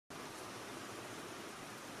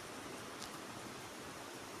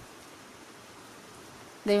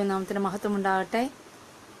ദൈവനാമത്തിന് മഹത്വമുണ്ടാകട്ടെ.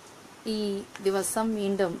 ഈ ദിവസം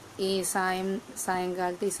വീണ്ടും ഈ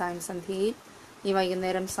സായങ്കാലത്ത് ഈ സായം സന്ധ്യയിൽ ഈ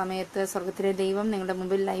വൈകുന്നേരം സമയത്ത് സ്വർഗത്തിലെ ദൈവം നിങ്ങളുടെ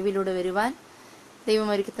മുമ്പിൽ ലൈവിലൂടെ വരുവാൻ ദൈവം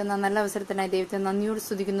ഒരുക്കി തന്ന നല്ല അവസരത്തിനായി ദൈവത്തെ നന്ദിയോട്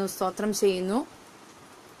സ്തുതിക്കുന്നു, സ്തോത്രം ചെയ്യുന്നു.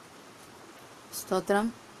 സ്തോത്രം.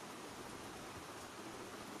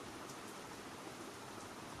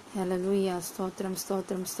 ഹല്ലേലൂയ. സ്തോത്രം,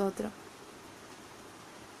 സ്തോത്രം, സ്തോത്രം.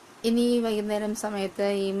 ഇനി ഈ വൈകുന്നേരം സമയത്ത്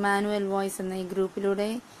ഈ ഇമ്മാനുവൽ വോയിസ് എന്ന ഈ ഗ്രൂപ്പിലൂടെ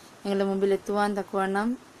നിങ്ങളുടെ മുമ്പിൽ എത്തുവാൻ തക്കവണ്ണം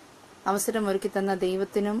അവസരം ഒരുക്കി തന്ന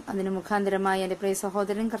ദൈവത്തിനും അതിന് മുഖാന്തരമായി എൻ്റെ പ്രിയ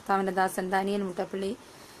സഹോദരൻ കർത്താവിൻ്റെ ദാസൻ ഡാനിയൽ മുട്ടപ്പള്ളി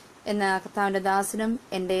എന്ന കർത്താവിൻ്റെ ദാസനും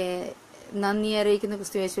എൻ്റെ നന്ദി അറിയിക്കുന്നു.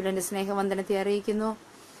 ക്രിസ്തു യേശുവിൽ എൻ്റെ സ്നേഹവന്ദനത്തെ അറിയിക്കുന്നു.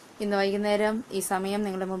 ഇന്ന് വൈകുന്നേരം ഈ സമയം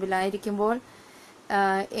നിങ്ങളുടെ മുമ്പിലായിരിക്കുമ്പോൾ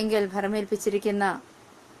എങ്കിൽ ഭരമേൽപ്പിച്ചിരിക്കുന്ന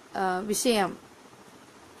വിഷയം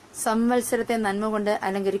സംവത്സരത്തെ നന്മ കൊണ്ട്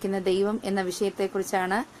അലങ്കരിക്കുന്ന ദൈവം എന്ന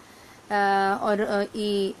വിഷയത്തെക്കുറിച്ചാണ് ഈ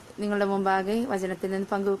നിങ്ങളുടെ മുമ്പാകെ വചനത്തിൽ നിന്ന്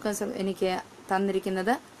പങ്കുവെക്കാൻ എനിക്ക്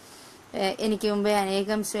തന്നിരിക്കുന്നത്. എനിക്ക് മുമ്പേ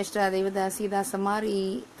അനേകം ശ്രേഷ്ഠ ദൈവദാസീദാസന്മാർ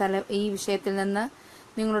ഈ വിഷയത്തിൽ നിന്ന്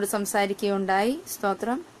നിങ്ങളോട് സംസാരിക്കുകയുണ്ടായി.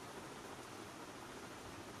 സ്തോത്രം.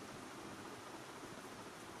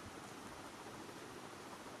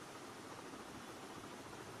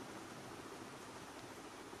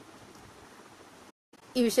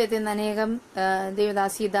 ഈ വിഷയത്തിൽ നിന്ന് അനേകം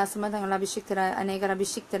ദൈവദാസീദാസന്മാർ തങ്ങൾ അനേകർ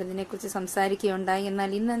അഭിഷിക്തർ ഇതിനെക്കുറിച്ച് സംസാരിക്കുകയുണ്ടായി. എന്നാൽ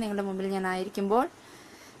ഇന്ന് നിങ്ങളുടെ മുമ്പിൽ ഞാൻ ആയിരിക്കുമ്പോൾ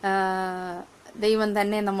ദൈവം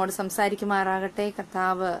തന്നെ നമ്മോട് സംസാരിക്കുമാറാകട്ടെ.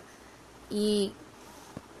 കർത്താവ് ഈ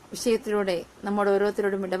വിഷയത്തിലൂടെ നമ്മോട്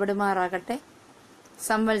ഓരോരുത്തരോടും ഇടപെടുമാറാകട്ടെ.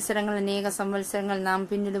 സംവത്സരങ്ങൾ, അനേക സംവത്സരങ്ങൾ നാം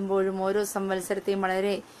പിന്നിടുമ്പോഴും ഓരോ സംവത്സരത്തെയും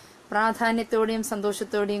വളരെ പ്രാധാന്യത്തോടെയും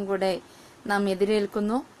സന്തോഷത്തോടെയും കൂടെ നാം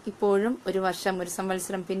എതിരേൽക്കുന്നു. ഇപ്പോഴും ഒരു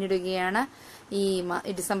സംവത്സരം പിന്നിടുകയാണ്. ഈ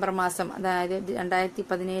ഡിസംബർ മാസം, അതായത്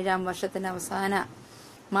 2017 വർഷത്തിന്റെ അവസാന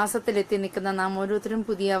മാസത്തിലെത്തി നിൽക്കുന്ന നാം ഓരോരുത്തരും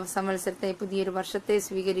പുതിയ സംവത്സരത്തെ, പുതിയൊരു വർഷത്തെ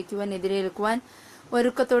സ്വീകരിക്കുവാൻ, എതിരേൽക്കുവാൻ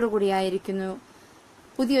ഒരുക്കത്തോടു കൂടിയായിരിക്കുന്നു.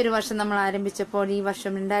 പുതിയൊരു വർഷം നമ്മൾ ആരംഭിച്ചപ്പോൾ, ഈ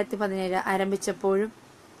വർഷം 2017 ആരംഭിച്ചപ്പോഴും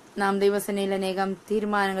നാം ദൈവസേനയിൽ അനേകം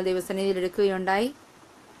തീരുമാനങ്ങൾ ദൈവസേനയിൽ എടുക്കുകയുണ്ടായി.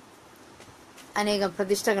 അനേകം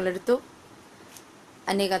പ്രതിഷ്ഠകളെടുത്തു,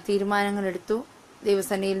 അനേക തീരുമാനങ്ങൾ എടുത്തു.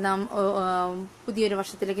 ദൈവസേനയിൽ നാം പുതിയൊരു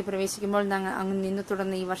വർഷത്തിലേക്ക് പ്രവേശിക്കുമ്പോൾ അങ്ങ് നിന്ന്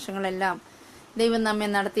തുടർന്ന് ഈ വർഷങ്ങളെല്ലാം ദൈവം നമ്മെ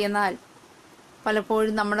നടത്തിയെന്നാൽ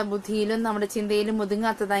പലപ്പോഴും നമ്മുടെ ബുദ്ധിയിലും നമ്മുടെ ചിന്തയിലും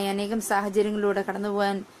ഒതുങ്ങാത്തതായി അനേകം സാഹചര്യങ്ങളിലൂടെ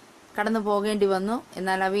കടന്നു പോകേണ്ടി വന്നു.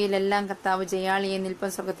 എന്നാൽ അവയിലെല്ലാം കർത്താവ് ജയാളിയെ നിൽപ്പൻ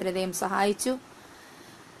സ്വർഗത്തിലെ ദൈവം സഹായിച്ചു.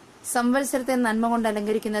 സംവത്സരത്തെ നന്മ കൊണ്ട്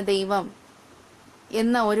അലങ്കരിക്കുന്ന ദൈവം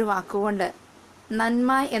എന്ന ഒരു വാക്കുകൊണ്ട്,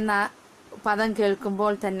 നന്മ എന്ന പദം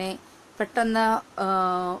കേൾക്കുമ്പോൾ തന്നെ പെട്ടെന്ന്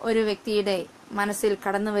ഒരു വ്യക്തിയുടെ മനസ്സിൽ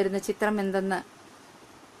കടന്നു വരുന്ന ചിത്രം എന്തെന്ന്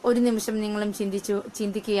ഒരു നിമിഷം നിങ്ങളും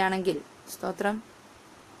ചിന്തിക്കുകയാണെങ്കിൽ, സ്തോത്രം,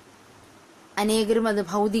 അനേകരും അത്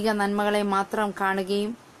ഭൗതിക നന്മകളെ മാത്രം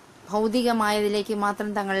കാണുകയും ഭൗതികമായതിലേക്ക് മാത്രം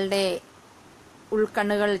തങ്ങളുടെ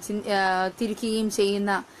ഉൾക്കണ്ണുകൾ തിരിക്കുകയും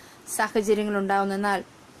ചെയ്യുന്ന സാഹചര്യങ്ങൾ ഉണ്ടാവുന്നു. എന്നാൽ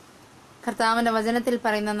കർത്താവിന്റെ വചനത്തിൽ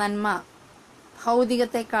പറയുന്ന നന്മ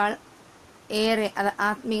ഭൗതികത്തെക്കാൾ ഏറെ അത്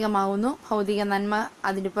ആത്മീകമാവുന്നു. ഭൗതിക നന്മ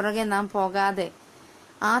അതിന് പുറകെ നാം പോകാതെ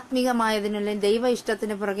ആത്മീകമായതിനുള്ള ദൈവ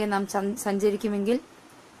ഇഷ്ടത്തിന് പുറകെ നാം സഞ്ചരിക്കുമെങ്കിൽ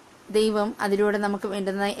ദൈവം അതിലൂടെ നമുക്ക്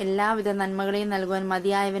വേണ്ടുന്ന എല്ലാവിധ നന്മകളെയും നൽകുവാൻ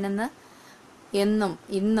മതിയായവനെന്ന് എന്നും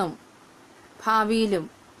ഇന്നും ഭാവിയിലും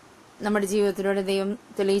നമ്മുടെ ജീവിതത്തിലൂടെ ദൈവം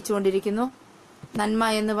തെളിയിച്ചുകൊണ്ടിരിക്കുന്നു. നന്മ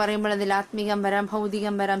എന്ന് പറയുമ്പോൾ അതിൽ ആത്മീകം വരാം,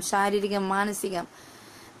 ഭൗതികം വരാം, ശാരീരികം, മാനസികം,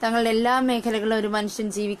 തങ്ങളുടെ എല്ലാ മേഖലകളും ഒരു മനുഷ്യൻ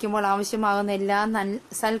ജീവിക്കുമ്പോൾ ആവശ്യമാകുന്ന എല്ലാ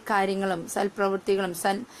സൽക്കാര്യങ്ങളും, സൽപ്രവൃത്തികളും,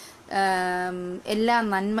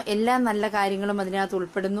 എല്ലാ നല്ല കാര്യങ്ങളും അതിനകത്ത്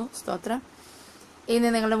ഉൾപ്പെടുന്നു. സ്തോത്രം. ഇന്ന്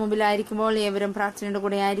നിങ്ങളുടെ മുമ്പിലായിരിക്കുമ്പോൾ ഏവരും പ്രാർത്ഥനയുടെ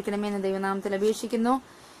കൂടെ ആയിരിക്കണമേ എന്ന് ദൈവനാമത്തിൽ അപേക്ഷിക്കുന്നു.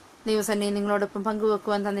 ദൈവസന്നിധിയിൽ നിങ്ങളോടൊപ്പം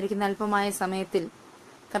പങ്കുവെക്കുവാൻ തന്നിരിക്കുന്ന അല്പമായ സമയത്തിൽ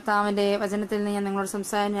കർത്താവിന്റെ വചനത്തിൽ നിന്ന് ഞാൻ നിങ്ങളോട്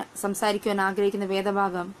സംസാരിക്കുവാൻ ആഗ്രഹിക്കുന്ന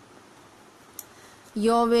വേദഭാഗം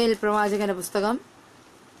യോവേൽ പ്രവാചകന്റെ പുസ്തകം,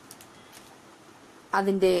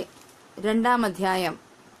 അതിന്റെ 2-ാം അധ്യായം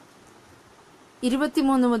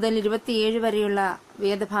 23 മുതൽ 27 വരെയുള്ള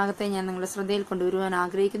വേദഭാഗത്തെ ഞാൻ നിങ്ങളുടെ ശ്രദ്ധയിൽ കൊണ്ടുവരുവാൻ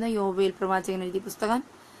ആഗ്രഹിക്കുന്നു. യോവേൽ പ്രവാചകൻ എഴുതിയ പുസ്തകം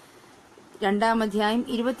 2-ാം അധ്യായം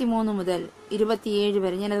 23 മുതൽ 27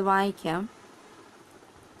 വരെ ഞാനത് വായിക്കാം.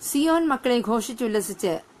 സിയോൻ മക്കളെ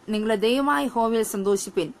ഘോഷിച്ചുല്ലസിച്ച് നിങ്ങളുടെ ദൈവമായ യഹോവയിൽ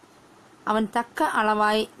സന്തോഷിപ്പിൻ. അവൻ തക്ക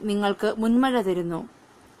അളവായി നിങ്ങൾക്ക് മുൻമഴ തരുന്നു.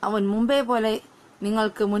 അവൻ മുമ്പേ പോലെ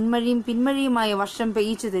നിങ്ങൾക്ക് മുൻമഴയും പിന്മഴയുമായ വർഷം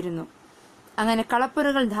പെയ്യിച്ചു തരുന്നു. അങ്ങനെ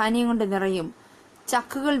കളപ്പുരകൾ ധാന്യം കൊണ്ട് നിറയും,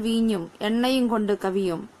 ചക്കുകൾ വീഞ്ഞും എണ്ണയും കൊണ്ട്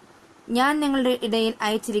കവിയും. ഞാൻ നിങ്ങളുടെ ഇടയിൽ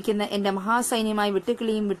അയച്ചിരിക്കുന്ന എന്റെ മഹാസൈന്യമായി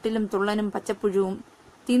വെട്ടുക്കിളിയും വിട്ടിലും തുള്ളനും പച്ചപ്പുഴുവും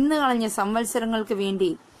തിന്നുകളഞ്ഞ സംവത്സരങ്ങൾക്ക്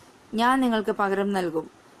വേണ്ടി ഞാൻ നിങ്ങൾക്ക് പകരം നൽകും.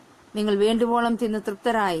 നിങ്ങൾ വേണ്ടുവോളം തിന്ന്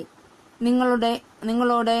തൃപ്തരായി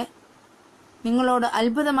നിങ്ങളോട്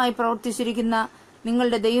അത്ഭുതമായി പ്രവർത്തിച്ചിരിക്കുന്ന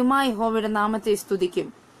നിങ്ങളുടെ ദൈവമായ യഹോവയുടെ നാമത്തെ സ്തുതിക്കും.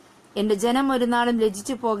 എന്റെ ജനം ഒരു നാളും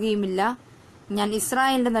ലജ്ജിച്ചു പോകുകയുമില്ല. ഞാൻ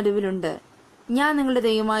ഇസ്രായേലിന്റെ നടുവിലുണ്ട്. ഞാൻ നിങ്ങളുടെ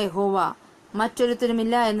ദൈവമായ യഹോവ,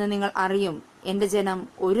 മറ്റൊരുത്തരുമില്ല എന്ന് നിങ്ങൾ അറിയും. എന്റെ ജനം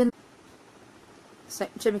ഒരു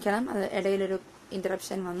ക്ഷമിക്കണം, അത് ഇടയിലൊരു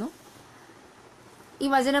ഇന്ററപ്ഷൻ വന്നു. ഈ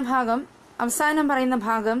വചനഭാഗം അവസാനം പറയുന്ന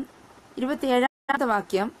ഭാഗം 27ാമത്തെ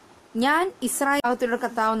വാക്യം, ഞാൻ ഇസ്രായേൽ ഭാഗത്തിലൂടെ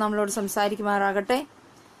കർത്താവ് നമ്മളോട് സംസാരിക്കുമാറാകട്ടെ.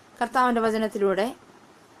 കർത്താവിന്റെ വചനത്തിലൂടെ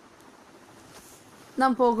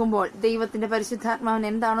നാം പോകുമ്പോൾ ദൈവത്തിന്റെ പരിശുദ്ധാത്മാവിന്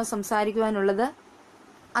എന്താണോ സംസാരിക്കുവാനുള്ളത്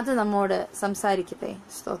അത് നമ്മോട് സംസാരിക്കട്ടെ.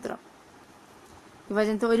 സ്തോത്രം. ഈ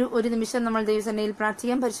വചനത്തെ ഒരു നിമിഷം നമ്മൾ ദൈവസന്നയിൽ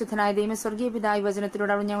പ്രാർത്ഥിക്കാം. പരിശുദ്ധനായ ദൈവ സ്വർഗീയ പിതാവ്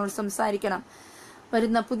വചനത്തിലൂടെ അവൻ ഞങ്ങളോട് സംസാരിക്കണം.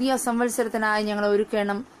 വരുന്ന പുതിയ സംവത്സരത്തിനായി ഞങ്ങളെ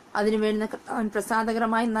ഒരുക്കണം. അതിനുവേണ്ടി കർത്താവിൻ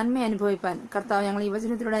പ്രസാദകരമായി നന്മ അനുഭവിപ്പാൻ കർത്താവ് ഞങ്ങൾ ഈ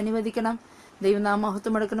വചനത്തിലൂടെ അനുവദിക്കണം. ദൈവനാമ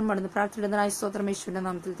മഹത്വം എടുക്കണം. അടുത്ത പ്രാർത്ഥിക്കുന്നതിനായ സ്തോത്രം യേശുവിന്റെ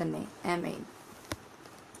നാമത്തിൽ തന്നെ, ആമേൻ.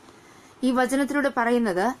 ഈ വചനത്തിലൂടെ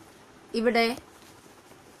പറയുന്നത് ഇവിടെ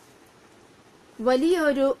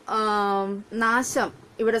വലിയൊരു നാശം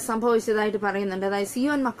ഇവിടെ സംഭവിച്ചതായിട്ട് പറയുന്നുണ്ട്. അതായത്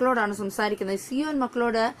സിയോൻ മക്കളോടാണ് സംസാരിക്കുന്നത്. സിയോൻ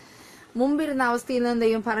മക്കളോട് മുമ്പിരുന്ന അവസ്ഥയിൽ നിന്ന്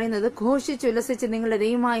ദൈവം പറയുന്നത്, ഘോഷിച്ചുല്ലസിച്ച് നിങ്ങളുടെ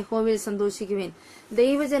ദൈവമായ യഹോവയിൽ സന്തോഷിക്കുവിൻ.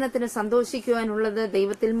 ദൈവജനത്തിന് സന്തോഷിക്കുവാനുള്ളത്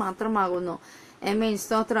ദൈവത്തിൽ മാത്രമാകുന്നു. ആമേൻ.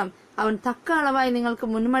 സ്തോത്രം. അവൻ തക്ക അളവായി നിങ്ങൾക്ക്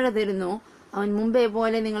മുൻമഴ തരുന്നു. അവൻ മുമ്പേ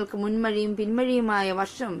പോലെ നിങ്ങൾക്ക് മുൻമഴയും പിന്മഴയുമായ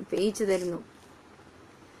വർഷം പെയ്ച്ചു തരുന്നു.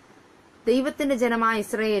 ദൈവത്തിന്റെ ജനമായ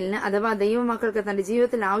ഇസ്രായേലിന് അഥവാ ദൈവമക്കൾക്ക് തന്റെ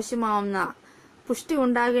ജീവിതത്തിൽ ആവശ്യമാവുന്ന പുഷ്ടി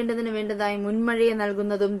ഉണ്ടാകേണ്ടതിന് വേണ്ടതായി മുൻമഴയെ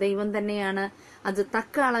നൽകുന്നതും ദൈവം തന്നെയാണ്. അത്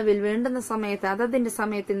തക്ക അളവിൽ വേണ്ടുന്ന സമയത്ത് അതതിന്റെ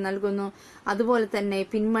സമയത്തിൽ നൽകുന്നു. അതുപോലെ തന്നെ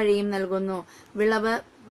പിന്മഴയും നൽകുന്നു.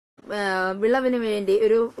 വിളവിന് വേണ്ടി,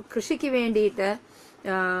 ഒരു കൃഷിക്ക് വേണ്ടിയിട്ട്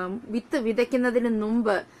വിത്ത് വിതയ്ക്കുന്നതിന്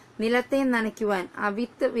മുമ്പ് നിലത്തെ നനയ്ക്കുവാൻ, ആ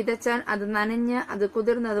വിത്ത് വിതച്ചാൽ അത് നനഞ്ഞ് അത്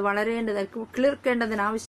കുതിർന്ന് അത് കിളിർക്കേണ്ടതിന്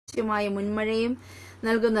ആവശ്യമായ മുൻമഴയും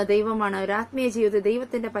നൽകുന്ന ദൈവമാണ്. ഒരു ആത്മീയ ജീവിതത്തിൽ,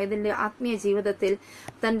 ദൈവത്തിന്റെ പൈതലിന്റെ ആത്മീയ ജീവിതത്തിൽ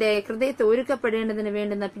തന്റെ ഹൃദയത്തെ ഒരുക്കപ്പെടേണ്ടതിന്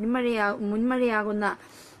വേണ്ടുന്ന മുൻമഴയാകുന്ന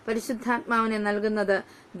പരിശുദ്ധാത്മാവിനെ നൽകുന്നത്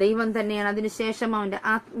ദൈവം തന്നെയാണ്. അതിനുശേഷം അവന്റെ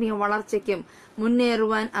ആത്മീയ വളർച്ചയ്ക്കും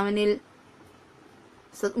മുന്നേറുവാൻ അവനിൽ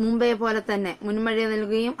മുമ്പേ പോലെ തന്നെ മുൻമഴ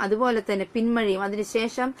നൽകുകയും അതുപോലെ തന്നെ പിന്മഴയും,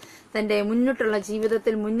 അതിനുശേഷം തന്റെ മുന്നോട്ടുള്ള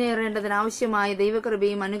ജീവിതത്തിൽ മുന്നേറേണ്ടതിന് ആവശ്യമായ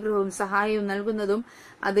ദൈവകൃപയും അനുഗ്രഹവും സഹായവും നൽകുന്നതും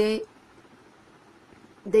അതേ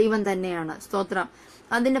ദൈവം തന്നെയാണ്. സ്തോത്രം.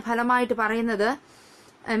 അതിന്റെ ഫലമായിട്ട് പറയുന്നത്,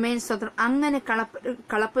 ആമേൻ, സ്തോത്രം, അങ്ങനെ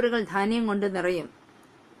കളപ്പുരകൾ ധാന്യം കൊണ്ട് നിറയും,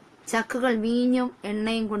 ചക്കുകൾ വീഞ്ഞും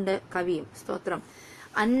എണ്ണയും കൊണ്ട് കവിയും. സ്തോത്രം.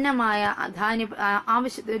 അന്നമായ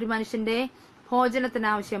ഒരു മനുഷ്യന്റെ ഭോജനത്തിന്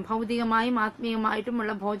ആവശ്യം, ഭൗതികമായും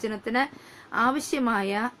ആത്മീയമായിട്ടുമുള്ള ഭോജനത്തിന്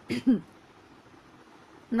ആവശ്യമായ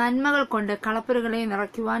നന്മകൾ കൊണ്ട് കളപ്പുരകളെ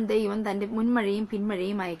നിറയ്ക്കുവാൻ ദൈവം തന്റെ മുൻമഴയും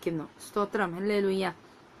പിന്മഴയും അയക്കുന്നു. സ്തോത്രം. ഹല്ലേലൂയ.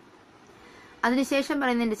 അതിനുശേഷം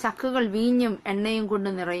പറയുന്നതിന്റെ ചക്കുകൾ വീഞ്ഞും എണ്ണയും കൊണ്ട്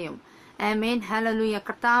നിറയും. ആമേൻ. ഹല്ലേലൂയ.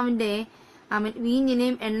 കർത്താവിന്റെ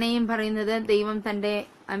വീഞ്ഞിനെയും എണ്ണയും പറയുന്നത് ദൈവം തന്റെ,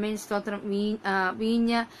 ആമേൻ, സ്തോത്രം,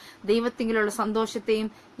 വീഞ്ഞ് ദൈവത്തിലുള്ള സന്തോഷത്തെയും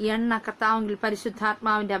എണ്ണ കർത്താവിൽ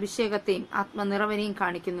പരിശുദ്ധാത്മാവിന്റെ അഭിഷേകത്തെയും ആത്മനിറവിനെയും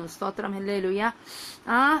കാണിക്കുന്നു. സ്തോത്രം. ഹല്ലേലൂയ.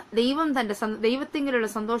 ആ ദൈവത്തിലുള്ള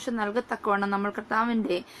സന്തോഷം നൽകത്തക്കവണ്ണം നമ്മൾ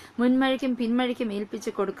കർത്താവിന്റെ മുൻമഴയ്ക്കും പിന്മഴയ്ക്കും ഏൽപ്പിച്ച്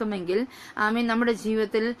കൊടുക്കുമെങ്കിൽ, ആമേൻ, നമ്മുടെ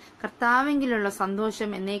ജീവിതത്തിൽ കർത്താവിലുള്ള സന്തോഷം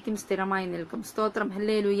എന്നേക്കും സ്ഥിരമായി നിൽക്കും. സ്തോത്രം.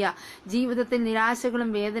 ഹല്ലേലൂയ. ജീവിതത്തിൽ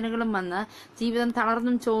നിരാശകളും വേദനകളും വന്ന് ജീവിതം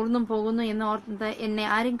തളർന്നും ചോർന്നും പോകുന്നു എന്ന് ഓർത്ത് എന്നെ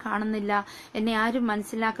ആരും കാണുന്നില്ല, എന്നെ ആരും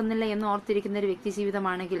മനസ്സിലാക്കുന്നില്ല എന്ന് ഓർത്തിരിക്കുന്ന ഒരു വ്യക്തി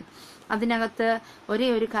ജീവിതമാണെങ്കിൽ അതിനകത്ത് ഒരേ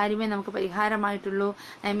ഒരു കാര്യമേ നമുക്ക് പരിഹാരമായിട്ടുള്ളൂ.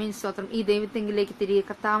 ആമേൻ. സ്തോത്രം. ഈ ദൈവത്തെങ്കിലേക്ക് തിരികെ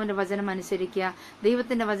കർത്താവിന്റെ വചനം അനുസരിക്കുക.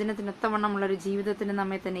 ദൈവത്തിന്റെ വചനത്തിനൊത്തവണ്ണമുള്ള ഒരു ജീവിതത്തിന്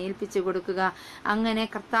നമ്മെ തന്നെ ഏൽപ്പിച്ചു കൊടുക്കുക. അങ്ങനെ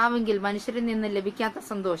കർത്താവെങ്കിൽ മനുഷ്യരിൽ നിന്ന് ലഭിക്കാത്ത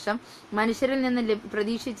സന്തോഷം, മനുഷ്യരിൽ നിന്ന്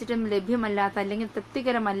പ്രതീക്ഷിച്ചിട്ടും ലഭ്യമല്ലാത്ത അല്ലെങ്കിൽ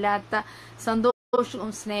തൃപ്തികരമല്ലാത്ത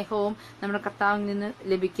സന്തോഷവും സ്നേഹവും നമ്മുടെ കർത്താവിൽ നിന്ന്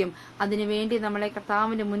ലഭിക്കും. അതിനുവേണ്ടി നമ്മളെ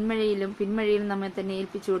കർത്താവിന്റെ മുൻമഴയിലും പിന്മഴയിലും നമ്മെ തന്നെ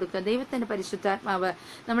ഏൽപ്പിച്ചു കൊടുക്കുക. ദൈവത്തിന്റെ പരിശുദ്ധാത്മാവ്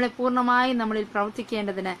നമ്മളെ പൂർണ്ണമായി നമ്മളിൽ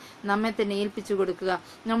പ്രവർത്തിക്കേണ്ടതിന് നമ്മെ തന്നെ ഏൽപ്പിച്ചു കൊടുക്കുക.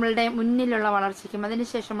 നമ്മളുടെ മുന്നിലുള്ള വളർച്ചയ്ക്കും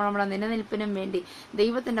അതിനുശേഷം നമ്മുടെ നിലനിൽപ്പിനും വേണ്ടി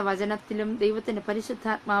ദൈവത്തിന്റെ വചനത്തിലും ദൈവത്തിന്റെ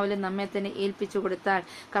പരിശുദ്ധാത്മാവിലും നമ്മെ തന്നെ ഏൽപ്പിച്ചു കൊടുത്താൽ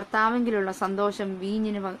കർത്താവെങ്കിലുള്ള സന്തോഷം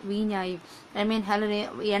വീഞ്ഞായും, ആമേൻ,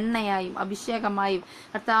 ഹല്ലേലൂയ, എണ്ണയായും അഭിഷേകമായും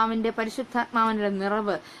കർത്താവിന്റെ പരിശുദ്ധാത്മാവിന്റെ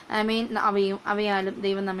നിറവ്, ആമേൻ, അവയാലും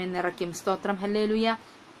ദൈവം നമ്മെ നിറയ്ക്കും. സ്തോത്രം. ഹല്ലേലൂയ.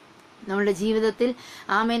 നമ്മളുടെ ജീവിതത്തിൽ,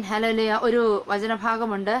 ആമേൻ, ഹല്ലേലൂയ, ഒരു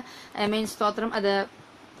വചനഭാഗമുണ്ട്. ആമേൻ. സ്തോത്രം. അത്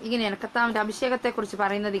ഇങ്ങനെയാണ്, കർത്താവിന്റെ അഭിഷേകത്തെ കുറിച്ച്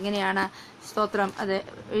പറയുന്നത് ഇങ്ങനെയാണ്. സ്തോത്രം. അത്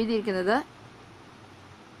എഴുതിയിരിക്കുന്നത്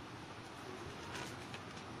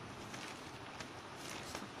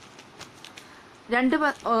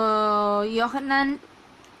യോഹന്നാൻ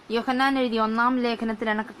യോഹന്നാൻ എഴുതിയ 1-ാം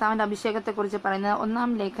ലേഖനത്തിലാണ് കർത്താവിന്റെ അഭിഷേകത്തെക്കുറിച്ച് പറയുന്നത്.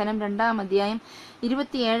 1-ാം ലേഖനം 2-ാം അധ്യായം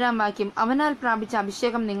 27-ാം വാക്യം. അവനാൽ പ്രാപിച്ച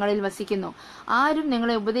അഭിഷേകം നിങ്ങളിൽ വസിക്കുന്നു. ആരും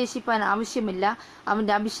നിങ്ങളെ ഉപദേശിപ്പാൻ ആവശ്യമില്ല.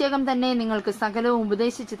 അവന്റെ അഭിഷേകം തന്നെ നിങ്ങൾക്ക് സകലവും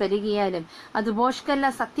ഉപദേശിച്ചു തരികയാലും അത് ഭോഷ്കല്ല,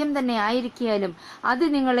 സത്യം തന്നെ ആയിരിക്കാലും അത്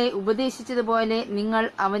നിങ്ങളെ ഉപദേശിച്ചതുപോലെ നിങ്ങൾ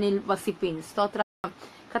അവനിൽ വസിപ്പീൻ. സ്തോത്രം.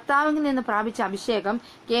 കർത്താവിൽ നിന്ന് പ്രാപിച്ച അഭിഷേകം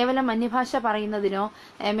കേവലം അന്യഭാഷ പറയുന്നതിനോ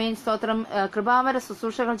ആമേൻ സ്തോത്രം കൃപാവര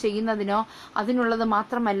ശുശ്രൂഷകൾ ചെയ്യുന്നതിനോ അതിനുള്ളത്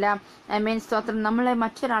മാത്രമല്ല. ആമേൻ സ്തോത്രം. നമ്മളെ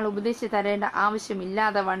മറ്റൊരാൾ ഉപദേശിച്ചു തരേണ്ട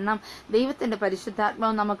ആവശ്യമില്ലാതെ വണ്ണം ദൈവത്തിന്റെ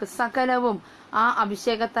പരിശുദ്ധാത്മാവ് നമുക്ക് സകലവും ആ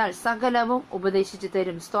അഭിഷേകത്താൽ സകലവും ഉപദേശിച്ചു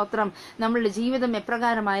തരും. സ്തോത്രം. നമ്മളുടെ ജീവിതം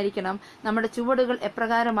എപ്രകാരമായിരിക്കണം, നമ്മുടെ ചുവടുകൾ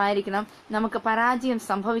എപ്രകാരമായിരിക്കണം, നമുക്ക് പരാജയം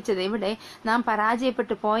സംഭവിച്ചത് എവിടെ, നാം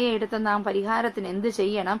പരാജയപ്പെട്ടു പോയയിടത്ത് നാം പരിഹാരത്തിന് എന്ത്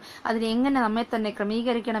ചെയ്യണം, അതിനെങ്ങനെ നമ്മെ തന്നെ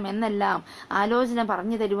ക്രമീകരിക്കണം എന്നെല്ലാം ആലോചന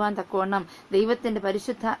പറഞ്ഞു തരുവാൻ തക്കവണ്ണം ദൈവത്തിന്റെ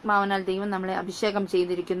പരിശുദ്ധാത്മാവിനാൽ ദൈവം നമ്മളെ അഭിഷേകം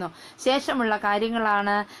ചെയ്തിരിക്കുന്നു. ശേഷമുള്ള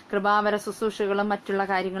കാര്യങ്ങളാണ് കൃപാവര ശുശ്രൂഷകളും മറ്റുള്ള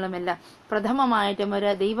കാര്യങ്ങളുമെല്ലാം. പ്രഥമമായിട്ടും ഒരു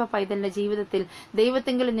ദൈവ പൈതലിന്റെ ജീവിതത്തിൽ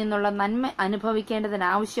ദൈവത്തെങ്കിൽ നിന്നുള്ള നന്മ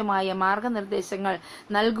അനുഭവിക്കേണ്ടതിനാവശ്യമായ മാർഗനിർദ്ദേശങ്ങൾ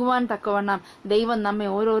നൽകുവാൻ തക്കവണ്ണം ദൈവം നമ്മെ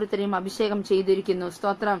ഓരോരുത്തരെയും അഭിഷേകം ചെയ്തിരിക്കുന്നു.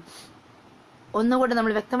 സ്തോത്രം. ഒന്നുകൂടെ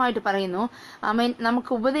നമ്മൾ വ്യക്തമായിട്ട് പറയുന്നു, ആമേൻ,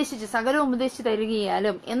 നമുക്ക് ഉപദേശിച്ച് സകലവും ഉപദേശിച്ച്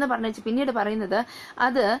തരികയാലും എന്ന് പറഞ്ഞു പിന്നീട് പറയുന്നത്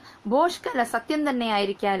അത് ഭോഷ്കല്ല, സത്യം തന്നെ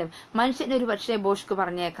ആയിരിക്കാലും. മനുഷ്യന് ഒരു പക്ഷേ ഭോഷ്ക്ക്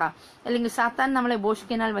പറഞ്ഞേക്കാം, അല്ലെങ്കിൽ സാത്താൻ നമ്മളെ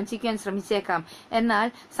ഭോഷ്കിനാൽ വഞ്ചിക്കാൻ ശ്രമിച്ചേക്കാം. എന്നാൽ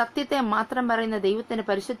സത്യത്തെ മാത്രം പറയുന്ന ദൈവത്തിന്റെ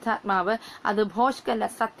പരിശുദ്ധാത്മാവ് അത് ഭോഷ്കല്ല,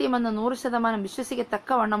 സത്യമെന്ന് 100%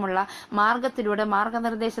 വിശ്വസിക്കത്തക്കവണ്ണമുള്ള മാർഗത്തിലൂടെ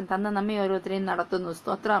മാർഗനിർദ്ദേശം തന്ന് നമ്മെ ഓരോരുത്തരെയും നടത്തുന്നു.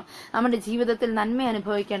 സ്തോത്രം. നമ്മുടെ ജീവിതത്തിൽ നന്മ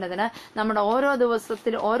അനുഭവിക്കേണ്ടതിന്, നമ്മുടെ ഓരോ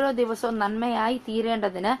ദിവസവും നന്മയായി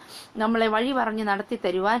തീരേണ്ടതിന്, നമ്മളെ വഴി പറഞ്ഞ് നടത്തി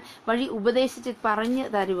തരുവാൻ, വഴി ഉപദേശിച്ച് പറഞ്ഞു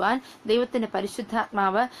തരുവാൻ ദൈവത്തിന്റെ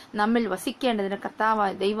പരിശുദ്ധാത്മാവ് നമ്മിൽ വസിക്കേണ്ടതിന്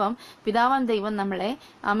കർത്താവായ ദൈവം, പിതാവാൻ ദൈവം നമ്മളെ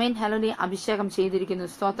ആമേൻ ഹല്ലേലൂയ അഭിഷേകം ചെയ്തിരിക്കുന്നു.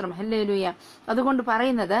 സ്തോത്രം. ഹല്ലേലൂയ. അതുകൊണ്ട്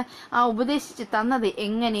പറയുന്നത് ആ ഉപദേശിച്ച് തന്നത്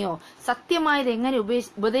എങ്ങനെയോ, സത്യമായത് എങ്ങനെ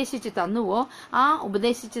ഉപദേശിച്ച് തന്നുവോ ആ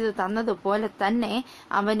ഉപദേശിച്ചത് തന്നതുപോലെ തന്നെ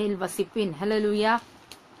അവനിൽ വസിപ്പിൻ. ഹല്ലേലൂയ.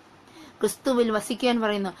 ക്രിസ്തുവിൽ വസിക്കുവാൻ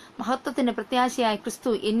പറയുന്നു. മഹത്വത്തിന്റെ പ്രത്യാശയായ ക്രിസ്തു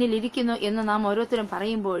എന്നിൽ ഇരിക്കുന്നു എന്ന് നാം ഓരോരുത്തരും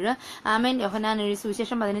പറയുമ്പോൾ ആമേൻ. യോഹന്നാൻ എഴുതിയ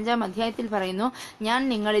സുവിശേഷം 15-ാം അധ്യായത്തിൽ പറയുന്നു, ഞാൻ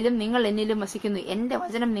നിങ്ങളിലും നിങ്ങൾ എന്നിലും വസിക്കുന്നു. എന്റെ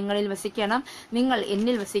വചനം നിങ്ങളിൽ വസിക്കണം, നിങ്ങൾ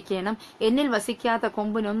എന്നിൽ വസിക്കണം. എന്നിൽ വസിക്കാത്ത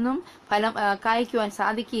കൊമ്പിനൊന്നും ഫലം കായ്ക്കുവാൻ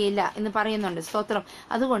സാധിക്കുകയില്ല എന്ന് പറയുന്നുണ്ട്. സ്തോത്രം.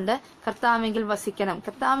 അതുകൊണ്ട് കർത്താവെങ്കിൽ വസിക്കണം.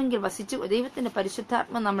 കർത്താവെങ്കിൽ വസിച്ചു ദൈവത്തിന്റെ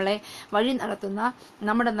പരിശുദ്ധാത്മ നമ്മളെ വഴി നടത്തുന്ന,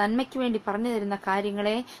 നമ്മുടെ നന്മയ്ക്ക് വേണ്ടി പറഞ്ഞു തരുന്ന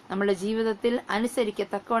കാര്യങ്ങളെ നമ്മുടെ ജീവിതത്തിൽ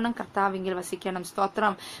അനുസരിക്കത്തക്കവണ്ണം കർത്താവിൽ വസിക്കണം.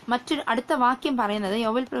 സ്തോത്രം. മറ്റൊരു അടുത്ത വാക്യം പറയുന്നത്,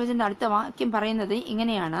 യോവേൽ പ്രവചന്റെ അടുത്ത വാക്യം പറയുന്നത്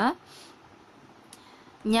ഇങ്ങനെയാണ്,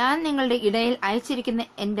 ഞാൻ നിങ്ങളുടെ ഇടയിൽ അയച്ചിരിക്കുന്ന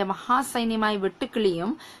എന്റെ മഹാസൈന്യമായി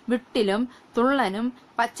വെട്ടുക്കിളിയും വിട്ടിലും തുള്ളനും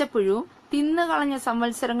പച്ചപ്പുഴു തിന്നുകളഞ്ഞ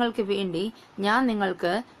സംവത്സരങ്ങൾക്ക് വേണ്ടി ഞാൻ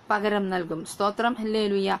നിങ്ങൾക്ക് പകരം നൽകും. സ്തോത്രം.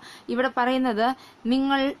 ഹല്ലേലൂയ. ഇവിടെ പറയുന്നത്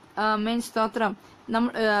നിങ്ങൾ സ്തോത്രം,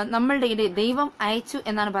 നമ്മളുടെ ഇടയിൽ ദൈവം അയച്ചു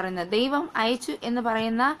എന്നാണ് പറയുന്നത്. ദൈവം അയച്ചു എന്ന്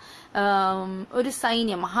പറയുന്ന ഒരു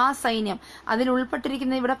സൈന്യം, മഹാസൈന്യം, അതിൽ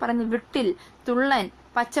ഉൾപ്പെട്ടിരിക്കുന്നത് ഇവിടെ പറയുന്നത് വിട്ടിൽ, തുള്ളൻ,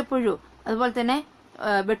 പച്ചപ്പുഴു, അതുപോലെ തന്നെ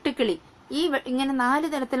വെട്ടുക്കിളി. ഇങ്ങനെ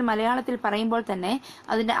 4 തരത്തിൽ മലയാളത്തിൽ പറയുമ്പോൾ തന്നെ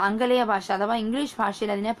അതിന്റെ ആംഗലേയ ഭാഷ അഥവാ ഇംഗ്ലീഷ്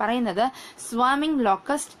ഭാഷയിൽ അതിനെ പറയുന്നത് swarming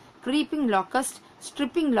locust, creeping locust,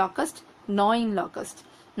 stripping locust, knowing locust.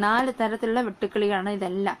 4 തരത്തിലുള്ള വെട്ടുക്കിളികളാണ്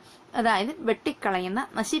ഇതെല്ലാം. അതായത് വെട്ടിക്കളയുന്ന,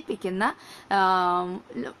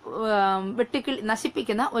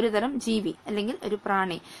 നശിപ്പിക്കുന്ന ഒരു തരം ജീവി അല്ലെങ്കിൽ ഒരു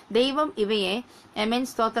പ്രാണി. ദൈവം ഇവയെ ആമേൻ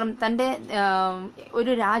സ്തോത്രം തന്റെ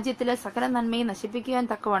ഒരു രാജ്യത്തിലെ സകല നന്മയെ നശിപ്പിക്കുവാൻ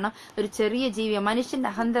തക്കവണ്ണം ഒരു ചെറിയ ജീവിയെ, മനുഷ്യന്റെ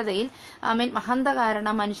അഹന്തതയിൽ ആമേൻ അഹന്ത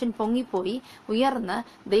കാരണം മനുഷ്യൻ പൊങ്ങിപ്പോയി ഉയർന്ന്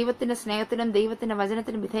ദൈവത്തിന്റെ സ്നേഹത്തിനും ദൈവത്തിന്റെ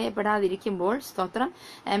വചനത്തിനും വിധേയപ്പെടാതിരിക്കുമ്പോൾ സ്തോത്രം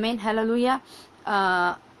ആമേൻ ഹല്ലേലൂയ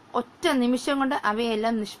ഒറ്റ നിമിഷം കൊണ്ട്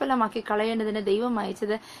അവയെല്ലാം നിഷ്ഫലമാക്കി കളയേണ്ടതിന് ദൈവം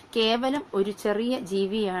അയച്ചത് കേവലം ഒരു ചെറിയ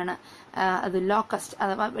ജീവിയാണ്. അത് ലോക്കസ്റ്റ്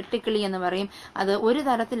അഥവാ വെട്ടുക്കിളി എന്ന് പറയും. അത് ഒരു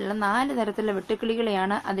തരത്തിലുള്ള 4 തരത്തിലുള്ള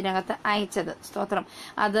വെട്ടുക്കിളികളെയാണ് അതിനകത്ത് അയച്ചത്. സ്തോത്രം.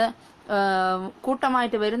 അത്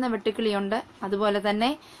കൂട്ടമായിട്ട് വരുന്ന വെട്ടുക്കിളിയുണ്ട്, അതുപോലെ തന്നെ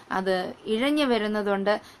അത് ഇഴഞ്ഞു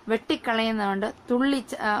വരുന്നതുണ്ട്, വെട്ടിക്കളയുന്നതുണ്ട്,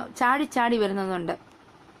 ചാടി വരുന്നതുണ്ട്.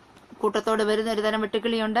 കൂട്ടത്തോട് വരുന്ന ഒരു തരം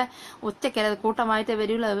വെട്ടുക്കിളിയുണ്ട്. ഒറ്റയ്ക്ക് കൂട്ടമായിട്ട്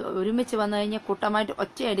വരിക, ഒരുമിച്ച് വന്നു കഴിഞ്ഞാൽ കൂട്ടമായിട്ട്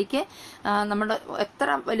ഒറ്റയടിക്ക് നമ്മുടെ എത്ര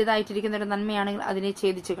വലുതായിട്ടിരിക്കുന്ന ഒരു നന്മയാണെങ്കിൽ അതിനെ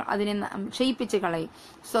അതിനെ ക്ഷയിപ്പിച്ച് കളയും.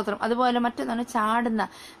 സ്തോത്രം. അതുപോലെ മറ്റൊന്നാണ് ചാടുന്ന,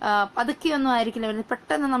 പതുക്കിയൊന്നും ആയിരിക്കില്ല വരുന്നത്.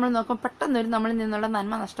 പെട്ടെന്ന് നമ്മൾ നോക്കും, പെട്ടെന്ന് ഒരു നമ്മളിൽ നിന്നുള്ള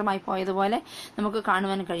നന്മ നഷ്ടമായി പോയതുപോലെ നമുക്ക്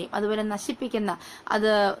കാണുവാൻ കഴിയും. അതുപോലെ നശിപ്പിക്കുന്ന, അത്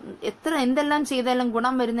എന്തെല്ലാം ചെയ്താലും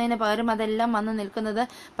ഗുണം വരുന്നതിന് പകരം അതെല്ലാം വന്ന് നിൽക്കുന്നത്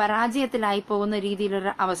പരാജയത്തിലായി പോകുന്ന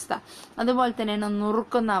രീതിയിലൊരു അവസ്ഥ. അതുപോലെ തന്നെയാണ്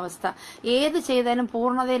നുറുക്കുന്ന അവസ്ഥ. ഏത് ചെയ്താലും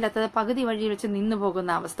പൂർണ്ണതയിലെത്താതെ പകുതി വഴി വെച്ച് നിന്നു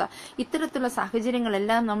പോകുന്ന അവസ്ഥ. ഇത്തരത്തിലുള്ള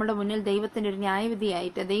സാഹചര്യങ്ങളെല്ലാം നമ്മുടെ മുന്നിൽ ദൈവത്തിന്റെ ഒരു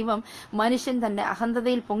ന്യായവിധിയായിട്ട് മനുഷ്യൻ തന്റെ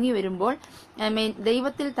അഹന്തതയിൽ പൊങ്ങി വരുമ്പോൾ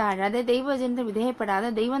ദൈവത്തിൽ താഴാതെ ദൈവവചനത്തിന് വിധേയപ്പെടാതെ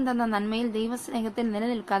ദൈവം തന്ന നന്മയിൽ ദൈവസ്നേഹത്തിൽ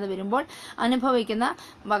നിലനിൽക്കാതെ വരുമ്പോൾ അനുഭവിക്കുന്ന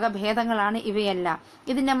വകഭേദങ്ങളാണ് ഇവയെല്ലാം.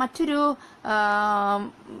 ഇതിന്റെ മറ്റൊരു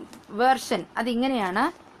വേർഷൻ അതിങ്ങനെയാണ്.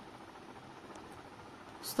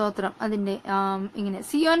 സ്തോത്രം. അതിന്റെ ഇങ്ങനെ: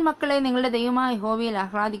 സിയോൻ മക്കളെ, നിങ്ങളുടെ ദൈവമായ യഹോവയിൽ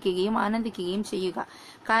ആഹ്ലാദിക്കുകയും ആനന്ദിക്കുകയും ചെയ്യുക.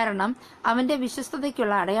 കാരണം അവന്റെ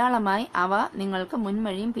വിശ്വസ്തതയ്ക്കുള്ള അടയാളമായി അവ നിങ്ങൾക്ക്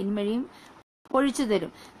മുൻമഴിയും പിൻമഴിയും പൊഴിച്ചു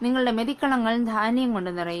തരും. നിങ്ങളുടെ മെതിക്കളങ്ങൾ ധാന്യം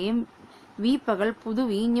കൊണ്ട് നിറയും, വീപ്പകൾ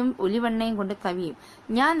പുതുവീഞ്ഞും ഒലിവെണ്ണയും കൊണ്ട് കവിയും.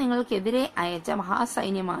 ഞാൻ നിങ്ങൾക്കെതിരെ അയച്ച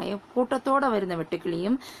മഹാസൈന്യമായ കൂട്ടത്തോടെ വരുന്ന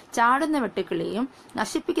വെട്ടുക്കിളിയും ചാടുന്ന വെട്ടുക്കിളിയും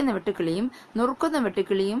നശിപ്പിക്കുന്ന വെട്ടുക്കിളിയും നുറുക്കുന്ന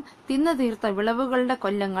വെട്ടുക്കിളിയും തിന്നു തീർത്ത വിളവുകളുടെ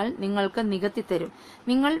കൊല്ലങ്ങൾ നിങ്ങൾക്ക് നികത്തിത്തരും.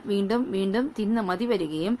 നിങ്ങൾ വീണ്ടും വീണ്ടും തിന്ന് മതി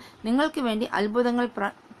വരികയും നിങ്ങൾക്ക് വേണ്ടി അത്ഭുതങ്ങൾ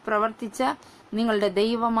പ്രവർത്തിച്ച നിങ്ങളുടെ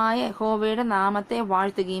ദൈവമായ യഹോവയുടെ നാമത്തെ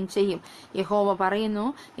വാഴ്ത്തുകയും ചെയ്യും. യഹോവ പറയുന്നു,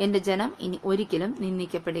 എന്റെ ജനം ഇനി ഒരിക്കലും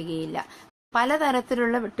നിന്ദിക്കപ്പെടുകയില്ല.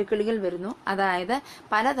 പലതരത്തിലുള്ള വെട്ടുക്കിളികൾ വരുന്നു. അതായത്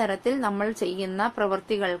പലതരത്തിൽ നമ്മൾ ചെയ്യുന്ന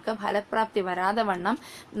പ്രവൃത്തികൾക്ക് ഫലപ്രാപ്തി വരാതെ വണ്ണം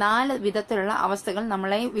 4 വിധത്തിലുള്ള അവസ്ഥകൾ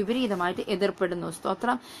നമ്മളെ വിപരീതമായിട്ട് എതിർപ്പെടുന്നു.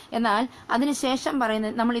 സ്തോത്രം. എന്നാൽ അതിനുശേഷം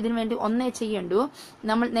പറയുന്നത് നമ്മൾ ഇതിനു വേണ്ടി ഒന്നേ ചെയ്യണ്ടു.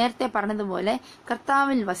 നമ്മൾ നേരത്തെ പറഞ്ഞതുപോലെ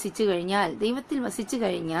കർത്താവിൽ വസിച്ചു കഴിഞ്ഞാൽ, ദൈവത്തിൽ വസിച്ചു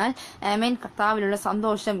കഴിഞ്ഞാൽ ആമേൻ, കർത്താവിലുള്ള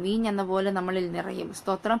സന്തോഷം വീഞ്ഞെന്ന പോലെ നമ്മളിൽ നിറയും.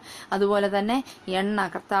 സ്തോത്രം. അതുപോലെ തന്നെ എണ്ണ,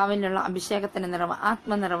 കർത്താവിലുള്ള അഭിഷേകത്തിന്റെ നിറവ്,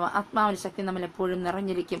 ആത്മനിറവ്, ആത്മാവിന്റെ ശക്തി നമ്മൾ എപ്പോഴും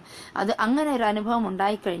നിറഞ്ഞിരിക്കും. അത് അങ്ങനെ ഒരു അനുഭവം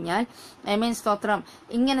ഉണ്ടായിക്കഴിഞ്ഞാൽ ആമേൻ, സ്തോത്രം,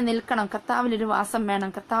 ഇങ്ങനെ നിൽക്കണം, കർത്താവിൽ ഒരു വാസം വേണം,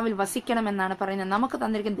 കർത്താവിൽ വസിക്കണം എന്നാണ് പറയുന്നത്. നമുക്ക്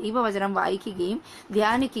തന്നിരിക്കുന്ന ദൈവവചനം വായിക്കുകയും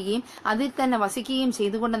ധ്യാനിക്കുകയും അതിൽ തന്നെ വസിക്കുകയും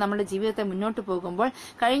ചെയ്തുകൊണ്ട് നമ്മുടെ ജീവിതത്തെ മുന്നോട്ട് പോകുമ്പോൾ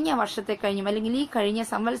കഴിഞ്ഞ വർഷത്തെ കഴിഞ്ഞും അല്ലെങ്കിൽ ഈ കഴിഞ്ഞ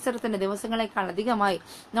സംവത്സരത്തിന്റെ ദിവസങ്ങളെക്കാൾ അധികമായി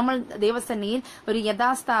നമ്മൾ ദൈവസന്നിധിയിൽ ഒരു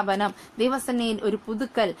യഥാസ്ഥാപനം, ദൈവസന്നിധിയിൽ ഒരു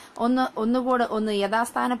പുതുക്കൽ, ഒന്നുകൂടെ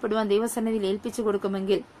യഥാസ്ഥാനപ്പെടുവാൻ ദൈവസന്നിധിയിൽ ഏൽപ്പിച്ചു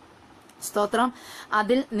കൊടുക്കുമെങ്കിൽ, സ്തോത്രം,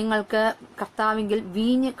 അതിൽ നിങ്ങൾക്ക് കർത്താവിങ്കിൽ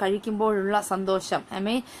വീഞ്ഞ് കഴിക്കുമ്പോഴുള്ള സന്തോഷം,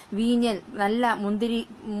 വീഞ്ഞിൽ നല്ല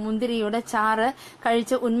മുന്തിരിയുടെ ചാറ്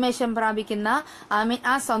കഴിച്ച് ഉന്മേഷം പ്രാപിക്കുന്ന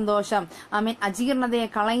ആ സന്തോഷം, അജീർണതയെ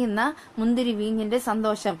കളയുന്ന മുന്തിരി വീഞ്ഞിന്റെ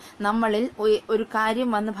സന്തോഷം നമ്മളിൽ ഒരു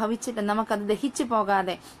കാര്യം വന്ന് ഭവിച്ചിട്ട് നമുക്കത് ദഹിച്ചു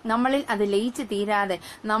പോകാതെ, നമ്മളിൽ അത് ലയിച്ചു തീരാതെ,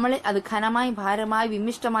 നമ്മളിൽ അത് ഘനമായി ഭാരമായി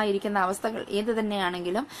വിമിഷ്ടമായിരിക്കുന്ന അവസ്ഥകൾ ഏത്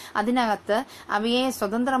തന്നെയാണെങ്കിലും അതിനകത്ത് അവയെ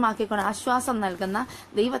സ്വതന്ത്രമാക്കിക്കൊണ്ട് ആശ്വാസം നൽകുന്ന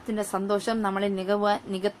ദൈവത്തിന്റെ സന്തോഷം നമ്മളിൽ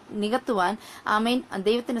നികത്തുവാൻ, ആമേൻ,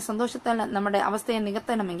 ദൈവത്തിന്റെ സന്തോഷത്താൽ നമ്മുടെ അവസ്ഥയെ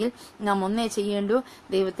നികത്തണമെങ്കിൽ നാം ഒന്നേ ചെയ്യേണ്ടു,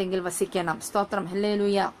 ദൈവത്തെങ്കിൽ വസിക്കണം. സ്തോത്രം.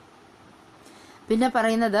 ഹല്ലേലൂയ. പിന്നെ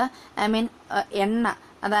പറയുന്നത് ആമേൻ, എണ്ണ,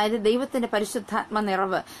 അതായത് ദൈവത്തിന്റെ പരിശുദ്ധാത്മ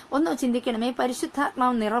നിറവ്. ഒന്ന് ചിന്തിക്കണമേ,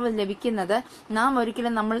 പരിശുദ്ധാത്മാവ് നിറവ് ലഭിക്കുന്നത് നാം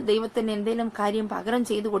ഒരിക്കലും നമ്മൾ ദൈവത്തിന് എന്തെങ്കിലും കാര്യം പകരം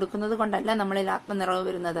ചെയ്തു കൊടുക്കുന്നത് കൊണ്ടല്ല നമ്മളിൽ ആത്മനിറവ്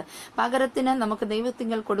വരുന്നത്. പകരത്തിന് നമുക്ക്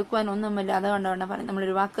ദൈവത്തിങ്കൽ കൊടുക്കുവാൻ ഒന്നുമില്ല. അതുകൊണ്ടാണ് പറയുന്നത്,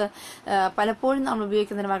 നമ്മളൊരു വാക്ക് പലപ്പോഴും നമ്മൾ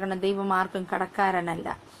ഉപയോഗിക്കുന്ന വാക്കാണ്, ദൈവം ആർക്കും കടക്കാരനല്ല.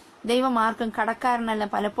 ദൈവം ആർക്കും കടക്കാരനല്ല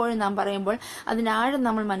പലപ്പോഴും നാം പറയുമ്പോൾ അതിനാഴം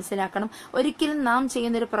നമ്മൾ മനസ്സിലാക്കണം. ഒരിക്കലും നാം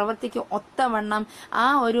ചെയ്യുന്നൊരു പ്രവൃത്തിക്ക് ഒത്തവണ്ണം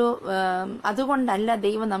അതുകൊണ്ടല്ല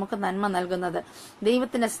ദൈവം നമുക്ക് നന്മ നൽകുന്നത്.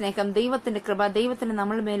 ദൈവത്തിന്റെ സ്നേഹം, ദൈവത്തിന്റെ കൃപ, ദൈവത്തിന്റെ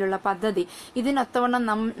നമ്മുടെ മേലുള്ള പദ്ധതി,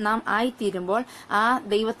 ഇതിനൊത്തവണ്ണം നാം ആയിത്തീരുമ്പോൾ ആ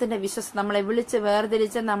ദൈവത്തിന്റെ വിശ്വസം നമ്മളെ വിളിച്ച്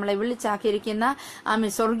വേർതിരിച്ച് നമ്മളെ വിളിച്ചാക്കിയിരിക്കുന്ന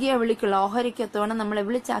സ്വർഗീയ വിളിക്കുള്ള ഓഹരിക്കത്തോണം നമ്മളെ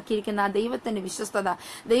വിളിച്ചാക്കിയിരിക്കുന്ന ആ ദൈവത്തിന്റെ വിശ്വസ്തത,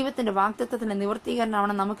 ദൈവത്തിന്റെ വാഗ്ദത്തത്തിന്റെ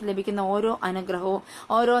നിവർത്തീകരണമാണ് നമുക്ക് ലഭിക്കുന്ന ഓരോ അനുഗ്രഹവും,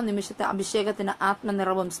 ഓരോ നിമിഷത്തെ അഭിഷേകത്തിന്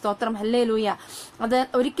ആത്മനിറവും. സ്തോത്രം. ഹല്ലേലൂയ. അത്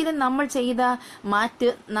ഒരിക്കലും നമ്മൾ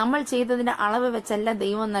ചെയ്തതിന്റെ അളവ് വെച്ചല്ല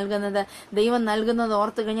ദൈവം നൽകുന്നത്. ദൈവം നൽകുന്നത്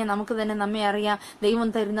ഓർത്തു കഴിഞ്ഞാൽ നമുക്ക് തന്നെ നമ്മെ അറിയാം. ദൈവം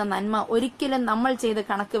തരുന്ന നന്മ ഒരിക്കലും നമ്മൾ ചെയ്ത്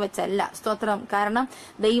കണക്ക് വെച്ചല്ല. സ്തോത്രം. കാരണം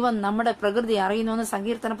ദൈവം നമ്മുടെ പ്രകൃതി അറിയുന്നു എന്ന്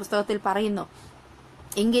സങ്കീർത്തന പുസ്തകത്തിൽ പറയുന്നു.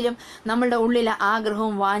 എങ്കിലും നമ്മളുടെ ഉള്ളിലെ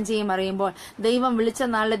ആഗ്രഹവും വാഞ്ചയും അറിയുമ്പോൾ ദൈവം വിളിച്ച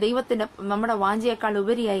നാളിലെ ദൈവത്തിന്റെ നമ്മുടെ വാഞ്ചയേക്കാൾ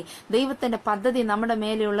ഉപരിയായി ദൈവത്തിന്റെ പദ്ധതി നമ്മുടെ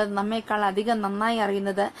മേലെയുള്ളത് നമ്മേക്കാൾ അധികം നന്നായി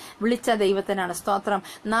അറിയുന്നത് വിളിച്ച ദൈവത്തിനാണ്. സ്തോത്രം.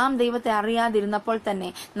 നാം ദൈവത്തെ അറിയാതിരുന്നപ്പോൾ തന്നെ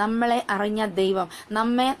നമ്മളെ അറിഞ്ഞ ദൈവം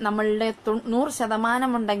നമ്മളുടെ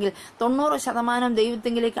 100% ഉണ്ടെങ്കിൽ 90%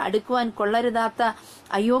 ദൈവത്തെങ്കിലേക്ക് അടുക്കുവാൻ കൊള്ളരുതാത്ത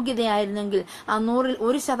അയോഗ്യതയായിരുന്നെങ്കിൽ ആ 100ൽ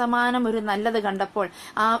 1% ഒരു നല്ലത് കണ്ടപ്പോൾ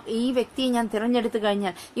ഈ വ്യക്തിയെ ഞാൻ തിരഞ്ഞെടുത്തു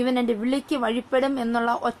കഴിഞ്ഞാൽ ഇവൻ എന്റെ വിളിക്ക് വഴിപ്പെടും എന്നുള്ള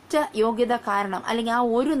ഒറ്റ യോഗ്യത കാരണം, അല്ലെങ്കിൽ ആ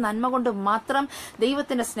ഒരു നന്മ കൊണ്ട് മാത്രം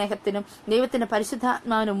ദൈവത്തിന്റെ സ്നേഹത്തിനും ദൈവത്തിന്റെ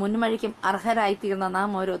പരിശുദ്ധാത്മാവിനും മുൻമഴയ്ക്കും അർഹരായിത്തീർന്ന നാം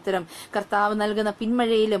ഓരോരുത്തരും കർത്താവ് നൽകുന്ന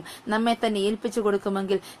പിന്മഴയിലും നമ്മെ തന്നെ ഏൽപ്പിച്ചു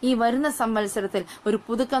കൊടുക്കുമെങ്കിൽ ഈ വരുന്ന സംവത്സരത്തിൽ ഒരു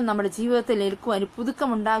പുതുക്കം നമ്മുടെ ജീവിതത്തിൽ ഏൽക്കുവാൻ, ഒരു പുതുക്കം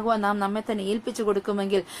ഉണ്ടാകുവാൻ നാം നമ്മെ തന്നെ ഏൽപ്പിച്ചു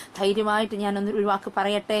കൊടുക്കുമെങ്കിൽ ധൈര്യമായിട്ട് ഞാനൊന്ന് ഒരു വാക്ക്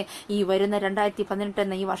പറയട്ടെ. ഈ വരുന്ന 2018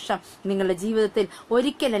 എന്ന ഈ വർഷം നിങ്ങളുടെ ജീവിതത്തിൽ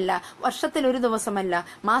ഒരിക്കലല്ല, വർഷത്തിൽ ഒരു ദിവസമല്ല,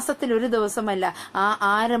 മാസത്തിൽ ഒരു ദിവസമല്ല, ആ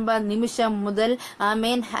ആരംഭ നിമിഷം മുതൽ ആ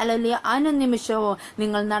ആമേൻ ഹല്ലേലൂയ അനുനിമിഷവും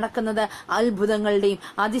നിങ്ങൾ നടക്കുന്നത് അത്ഭുതങ്ങളുടെയും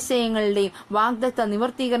അതിശയങ്ങളുടെയും വാഗ്ദത്ത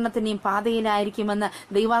നിവർത്തീകരണത്തിന്റെയും പാതയിലായിരിക്കുമെന്ന്